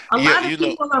yet. A lot of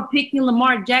people are picking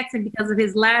Lamar Jackson because of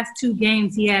his last two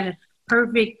games. He had a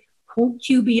perfect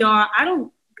QBR. I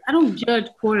don't judge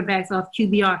quarterbacks off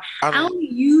QBR. I only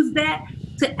use that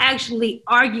to actually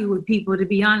argue with people, to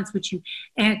be honest with you.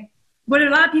 And what a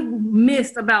lot of people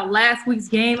missed about last week's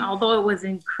game, although it was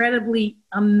incredibly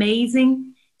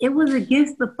amazing, it was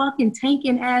against the fucking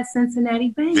tanking ass Cincinnati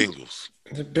Bengals.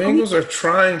 The Bengals are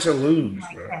trying to lose,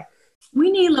 bro.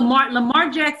 We need Lamar. Lamar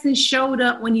Jackson showed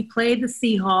up when he played the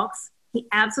Seahawks. He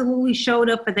absolutely showed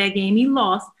up for that game. He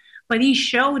lost, but he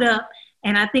showed up,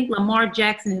 and I think Lamar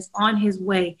Jackson is on his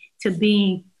way to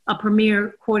being a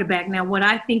premier quarterback. Now, what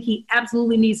I think he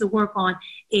absolutely needs to work on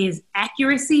is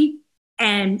accuracy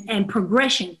and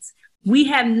progressions. We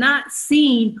have not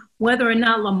seen whether or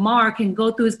not Lamar can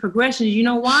go through his progressions. You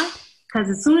know why? Because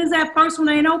as soon as that first one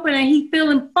ain't open and he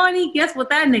feeling funny, guess what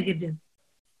that nigga do?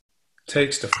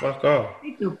 Takes the fuck off.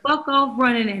 Take the fuck off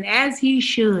running, and as he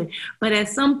should. But at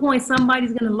some point,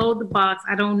 somebody's going to load the box.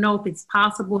 I don't know if it's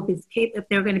possible, if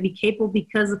they're going to be capable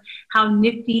because of how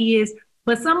nifty he is.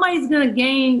 But somebody's going to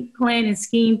game plan and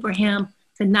scheme for him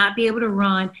to not be able to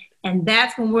run, and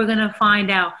that's when we're going to find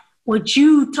out what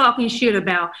you talking shit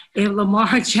about if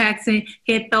Lamar Jackson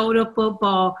can throw the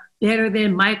football better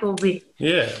than Michael Vick.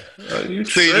 Yeah. You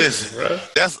see, listen, bro.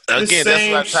 That's what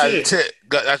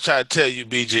I try to tell you,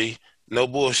 BG. No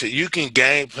bullshit. You can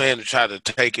game plan to try to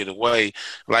take it away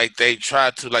like they used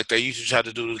to try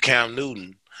to do to Cam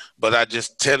Newton. But I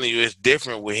just telling you it's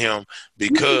different with him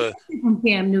because from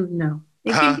Cam Newton, no.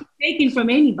 It can be taken from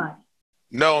anybody.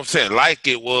 No, I'm saying like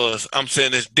it was. I'm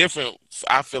saying it's different.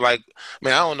 I feel like,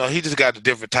 man, I don't know. He just got a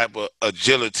different type of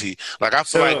agility. Like I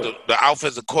feel like the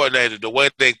offensive coordinator, the way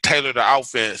they tailor the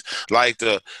offense,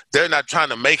 they're not trying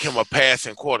to make him a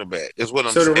passing quarterback. Is what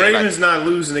I'm saying. So the Ravens not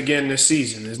losing again this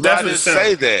season. I didn't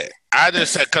say that. I didn't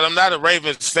say because I'm not a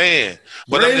Ravens fan.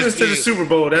 But Ravens to the Super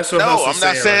Bowl. That's what. No, I'm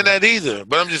not saying that either.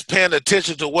 But I'm just paying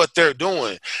attention to what they're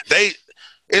doing.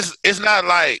 It's not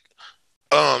like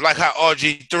how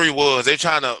RG3 was. They're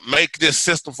trying to make this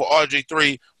system for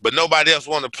RG3, but nobody else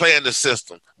want to play in the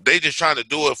system. They just trying to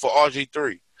do it for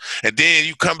RG3. And then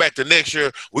you come back the next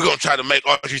year, we're going to try to make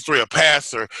RG3 a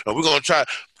passer, and we're going to try.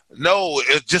 No,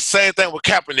 it's just same thing with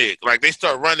Kaepernick. Like, they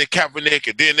start running Kaepernick,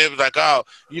 and then it was like, oh,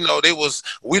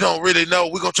 we don't really know.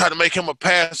 We're going to try to make him a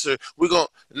passer.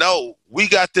 No, we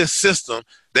got this system.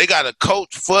 They got a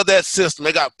coach for that system.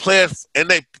 They got players, and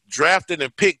they drafted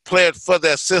and picked players for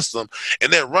that system,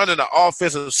 and they're running the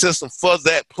offensive system for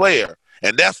that player.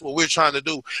 And that's what we're trying to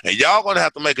do. And y'all going to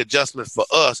have to make adjustments for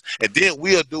us, and then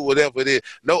we'll do whatever it is.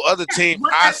 No other team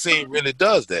I've seen really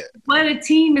does that. What a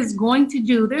team is going to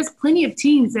do, there's plenty of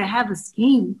teams that have a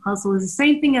scheme, Hustle. It's the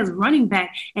same thing as running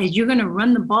back, as you're going to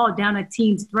run the ball down a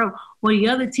team's throat. What the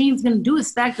other team's going to do is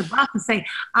stack the box and say,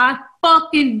 I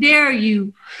fucking dare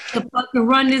you to fucking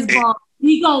run this ball.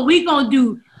 We gonna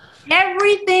do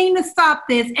everything to stop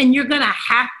this, and you're going to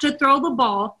have to throw the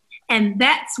ball. And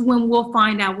that's when we'll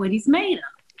find out what he's made of.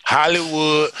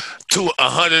 Hollywood to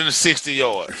 160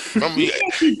 yards. Remember, you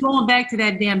can't keep going back to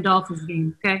that damn Dolphins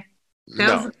game, okay?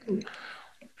 No.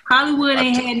 Hollywood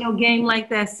ain't had no game like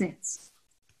that since.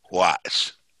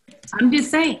 Watch. I'm just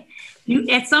saying.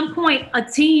 At some point, a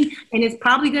team, and it's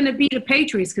probably going to be the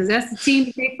Patriots, because that's the team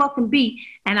that they fucking beat.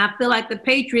 And I feel like the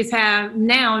Patriots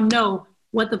know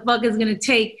what the fuck is going to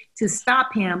take to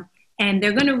stop him. And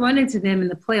they're going to run into them in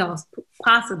the playoffs,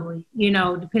 possibly,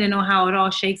 depending on how it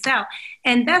all shakes out.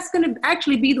 And that's going to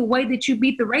actually be the way that you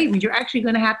beat the Ravens. You're actually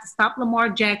going to have to stop Lamar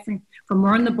Jackson from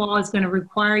running the ball. It's going to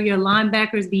require your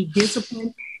linebackers be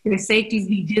disciplined, your safeties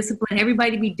be disciplined,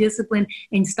 everybody be disciplined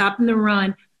in stopping the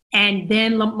run. And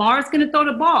then Lamar's going to throw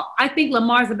the ball. I think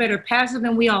Lamar's a better passer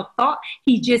than we all thought.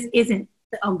 He just isn't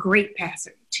a great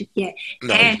passer yet.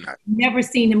 No, and he's not. Never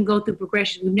seen him go through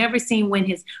progression. We've never seen when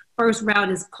his first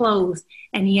route is closed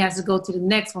and he has to go to the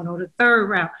next one or the third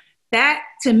route. That,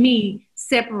 to me,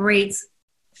 separates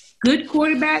good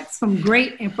quarterbacks from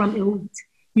great and from elite.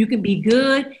 You can be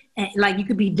good, like you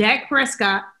could be Dak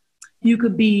Prescott. You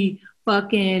could be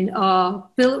fucking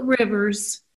Phillip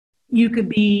Rivers. You could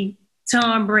be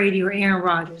Tom Brady or Aaron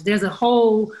Rodgers. There's a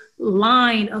whole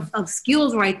line of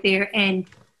skills right there. And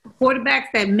quarterbacks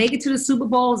that make it to the Super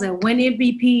Bowls, that win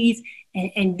MVPs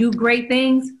and do great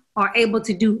things are able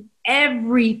to do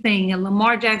everything. And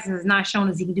Lamar Jackson has not shown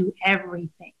us he can do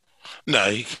everything. No,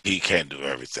 he can't do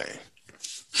everything.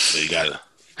 He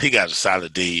got a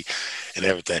solid D and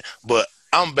everything. But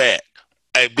I'm back.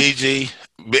 Hey, BG,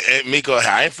 Miko,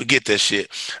 I ain't forget that shit.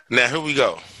 Now, here we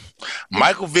go.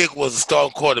 Michael Vick was a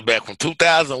starting quarterback from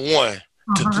 2001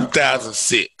 to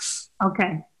 2006.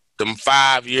 Okay. Them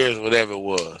 5 years, whatever it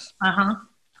was. Uh-huh.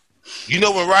 You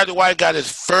know when Roddy White got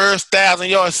his first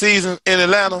 1,000-yard season in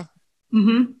Atlanta?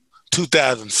 Mm-hmm.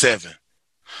 2007.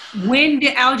 When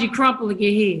did Algie Crumpler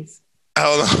get his?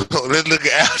 Hold on. Let's look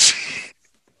at Algie.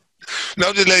 No,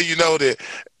 I'm just letting you know that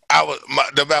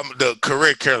about the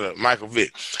career killer, Michael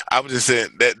Vick. I was just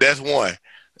saying that's one.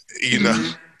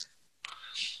 Mm-hmm.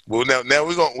 Well, now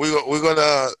we're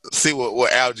gonna see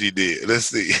what Algie did. Let's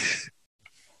see.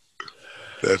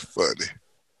 That's funny.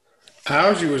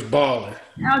 Algie was balling.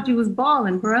 Algie was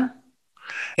balling, bro.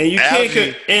 And you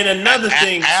can't. And another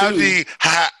thing, Algie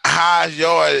highest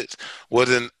yards was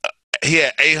he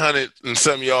had 800 and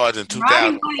some yards in 2005.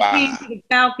 Roddy White came to the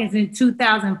Falcons in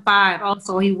 2005.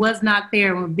 Also, he was not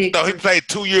there when Vic. No, he played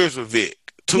 2 years with Vic.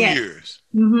 2 years.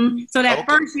 Mm-hmm. So that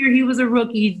first year he was a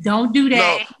rookie. Don't do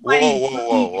that. No.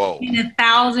 Whoa. In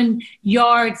 1,000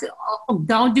 yards.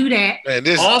 Don't do that. Man,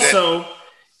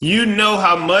 you know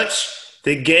how much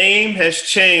the game has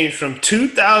changed from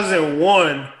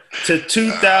 2001 to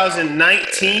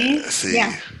 2019?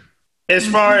 Yeah. As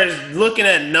far as looking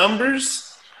at numbers?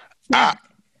 All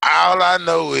I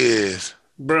know is,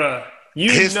 bruh,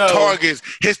 his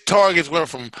targets went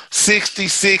from 60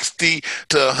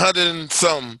 to 100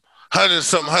 something.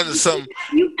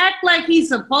 You act like he's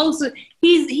supposed to.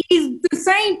 He's the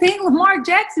same thing Lamar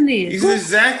Jackson is. He's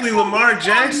exactly Lamar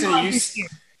Jackson.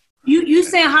 You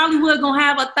saying Hollywood gonna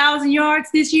have 1,000 yards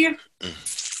this year?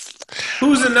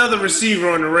 Who's another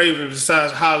receiver on the Ravens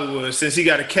besides Hollywood, since he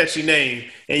got a catchy name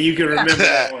and you can remember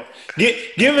that one?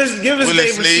 Give us their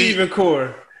receiving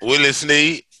core. Willie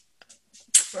Snead.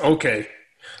 Okay.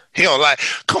 He don't like.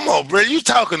 Come on, bro. You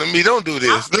talking to me? Don't do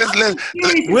this.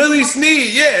 Willie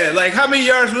Snead, yeah. Like, how many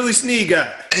yards Willie Snead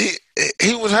got?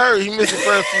 He was hurt. He missed the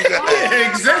first few guys. Yeah,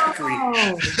 exactly.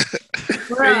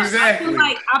 Bruh, Exactly.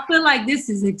 I feel like this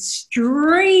is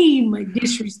extreme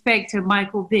disrespect to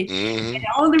Michael Vick. Mm-hmm. And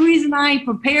the only reason I ain't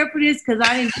prepared for this because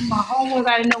I didn't do my homework.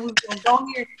 I didn't know we were going to go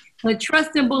here. But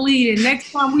trust and believe that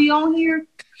next time we on here,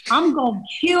 I'm going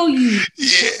to kill you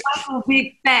with Michael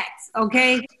Vick facts,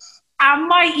 okay? I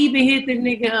might even hit the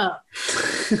nigga up.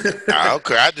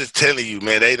 Okay, I'm just telling you,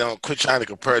 man, they don't quit trying to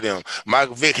compare them.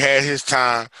 Michael Vick had his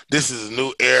time. This is a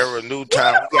new era, new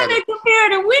time. We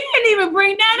didn't even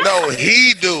bring that up. No,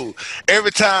 he do. Every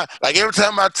time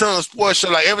I turn on sports show,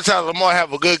 like every time Lamar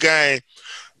have a good game,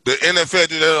 the NFL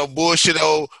do that old bullshit,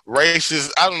 old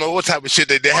racist. I don't know what type of shit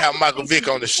they have Michael Vick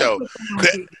on the show.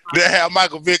 They have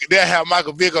Michael Vick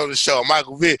on the show.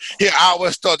 Michael Vick, he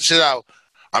always start the shit out.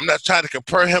 I'm not trying to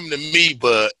compare him to me,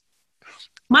 but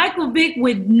Michael Vick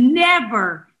would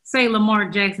never say Lamar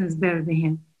Jackson's better than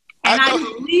him. And I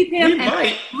believe him and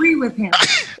I agree with him.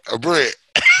 Brett.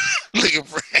 Look at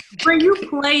Brett. Brett, you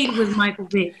played with Michael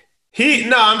Vick.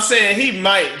 I'm saying he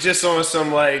might just on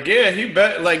some like, yeah, he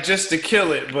bet like just to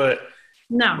kill it, but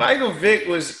no. Michael Vick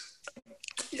was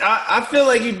I feel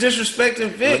like you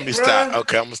disrespecting Vick. Let me stop.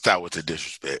 Okay, I'm gonna start with the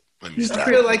disrespect. Let me stop. I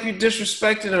feel like you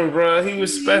disrespected him, bro. He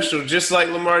was special, just like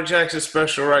Lamar Jackson's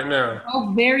special right now.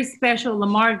 Oh, very special,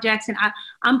 Lamar Jackson.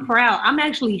 I'm proud. I'm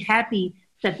actually happy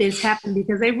that this happened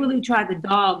because they really tried to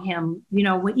dog him. You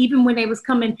know, even when they was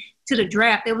coming to the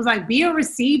draft, it was like, be a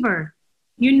receiver.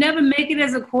 You never make it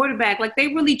as a quarterback. Like they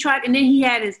really tried. And then he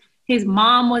had his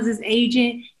mom was his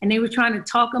agent, and they were trying to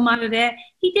talk him out of that.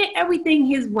 He did everything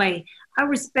his way. I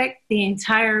respect the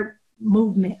entire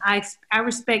movement. I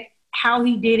respect how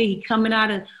he did it. He coming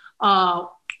out of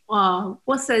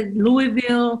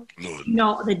Louisville, you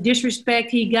know, the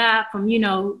disrespect he got from, you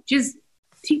know, just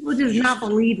people just not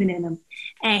believing in him.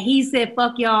 And he said,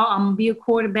 fuck y'all, I'm gonna be a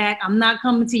quarterback. I'm not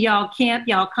coming to y'all camp,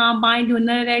 y'all combine, doing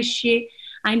none of that shit.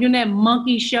 I ain't doing that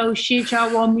monkey show shit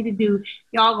y'all want me to do.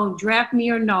 Y'all gonna draft me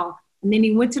or no. And then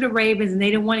he went to the Ravens and they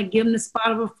didn't want to give him the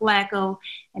spot over Flacco,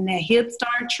 and that hip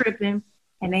started tripping.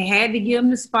 And they had to give him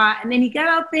the spot. And then he got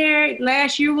out there.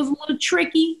 Last year was a little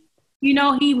tricky. You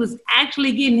know, he was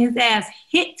actually getting his ass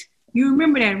hit. You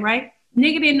remember that, right?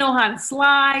 Nigga didn't know how to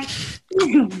slide.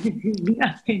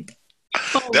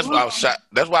 That's why I was shocked.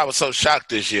 That's why I was so shocked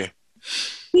this year.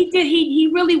 He did. He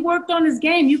really worked on his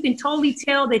game. You can totally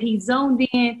tell that he zoned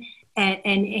in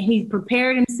and he's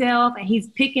prepared himself and he's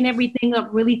picking everything up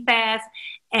really fast.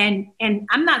 And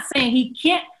I'm not saying he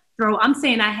can't throw. I'm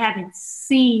saying I haven't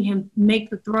seen him make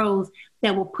the throws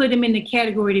that will put him in the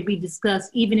category to be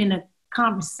discussed, even in a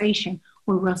conversation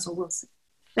with Russell Wilson.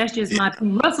 That's just my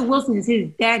opinion. Russell Wilson is his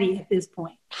daddy at this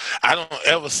point. I don't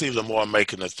ever see Lamar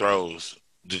making the throws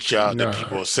that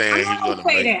people are saying he's going to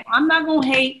make. That. I'm not going to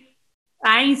hate.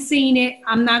 I ain't seen it.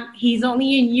 He's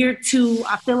only in year 2.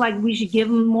 I feel like we should give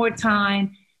him more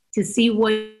time to see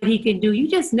what he can do. You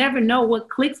just never know what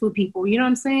clicks with people. You know what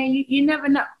I'm saying? You never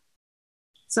know.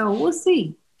 So we'll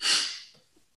see.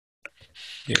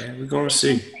 Yeah, we're going to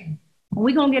see.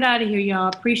 We're going to get out of here, y'all.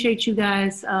 Appreciate you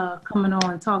guys coming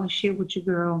on and talking shit with your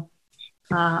girl.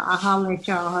 I'll holler at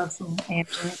y'all, Hustle.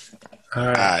 All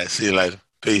right. See you later.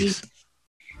 Peace.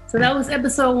 So that was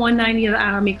episode 190 of the I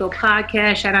Heart Miko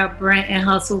podcast. Shout out Brent and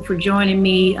Hustle for joining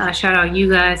me. Shout out you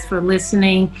guys for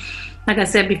listening. Like I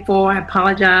said before, I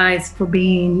apologize for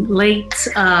being late.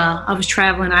 I was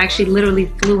traveling. I actually literally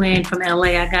flew in from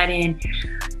LA. I got in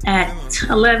at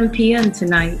 11 p.m.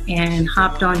 tonight and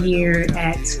hopped on here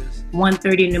at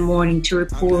 1:30 in the morning to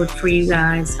record for you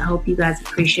guys. I hope you guys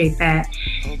appreciate that.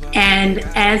 And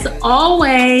as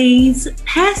always,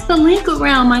 pass the link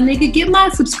around, my nigga. Get my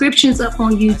subscriptions up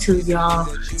on YouTube, y'all.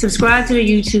 Subscribe to the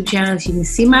YouTube channel so you can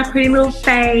see my pretty little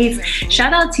face.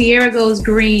 Shout out Tierra Goes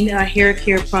Green hair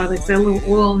care products. That little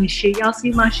oil and shit. Y'all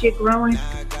see my shit growing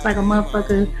like a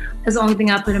motherfucker. That's the only thing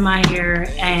I put in my hair.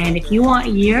 And if you want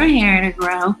your hair to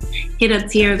grow, hit up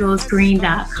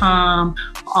tierragoesgreen.com.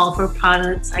 All for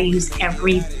products. I use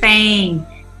everything.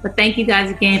 But thank you guys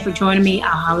again for joining me.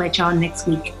 I'll let y'all next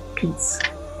week. Peace.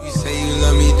 You say you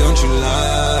love me, don't you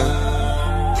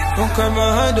lie? Don't cry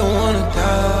my heart, don't wanna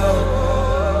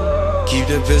die. Keep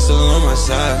the pistol on my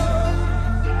side.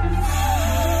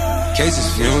 Cases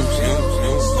fumes.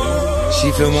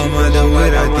 She fill my mind up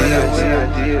with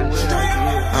ideas.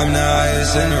 I'm the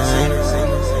highest in the room.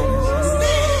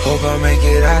 Hope I make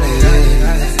it out of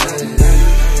here.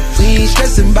 We ain't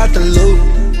stressing about the loot.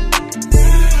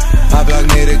 My block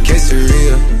made a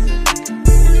quesadilla.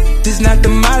 This not the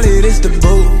molly, this the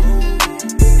boot.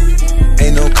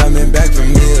 Ain't no coming back from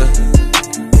here.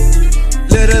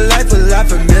 Live a life a lot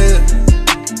familiar.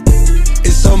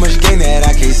 It's so much gain that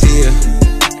I can't see it.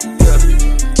 Yeah.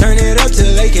 Turn it up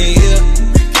till they can't hear.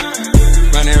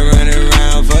 Running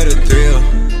around for the thrill.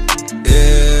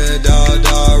 Yeah, dog,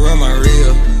 run my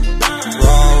reel.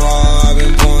 Raw, I've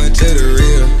been pouring to the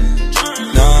real.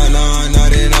 Nah,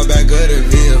 then I'm back of the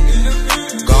veil.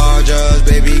 Gorgeous,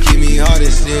 baby, keep me hard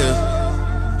and still.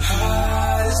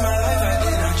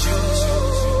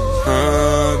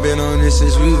 been on this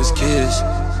since we was kids.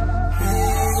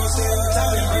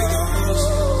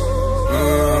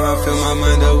 I fill my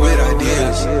mind up with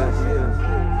ideas.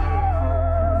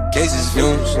 Cases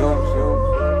fumes.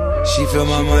 She fill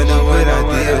my mind up with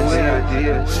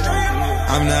ideas.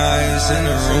 I'm the highest in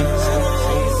the room.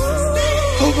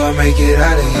 Hope I make it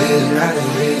out of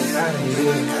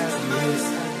here.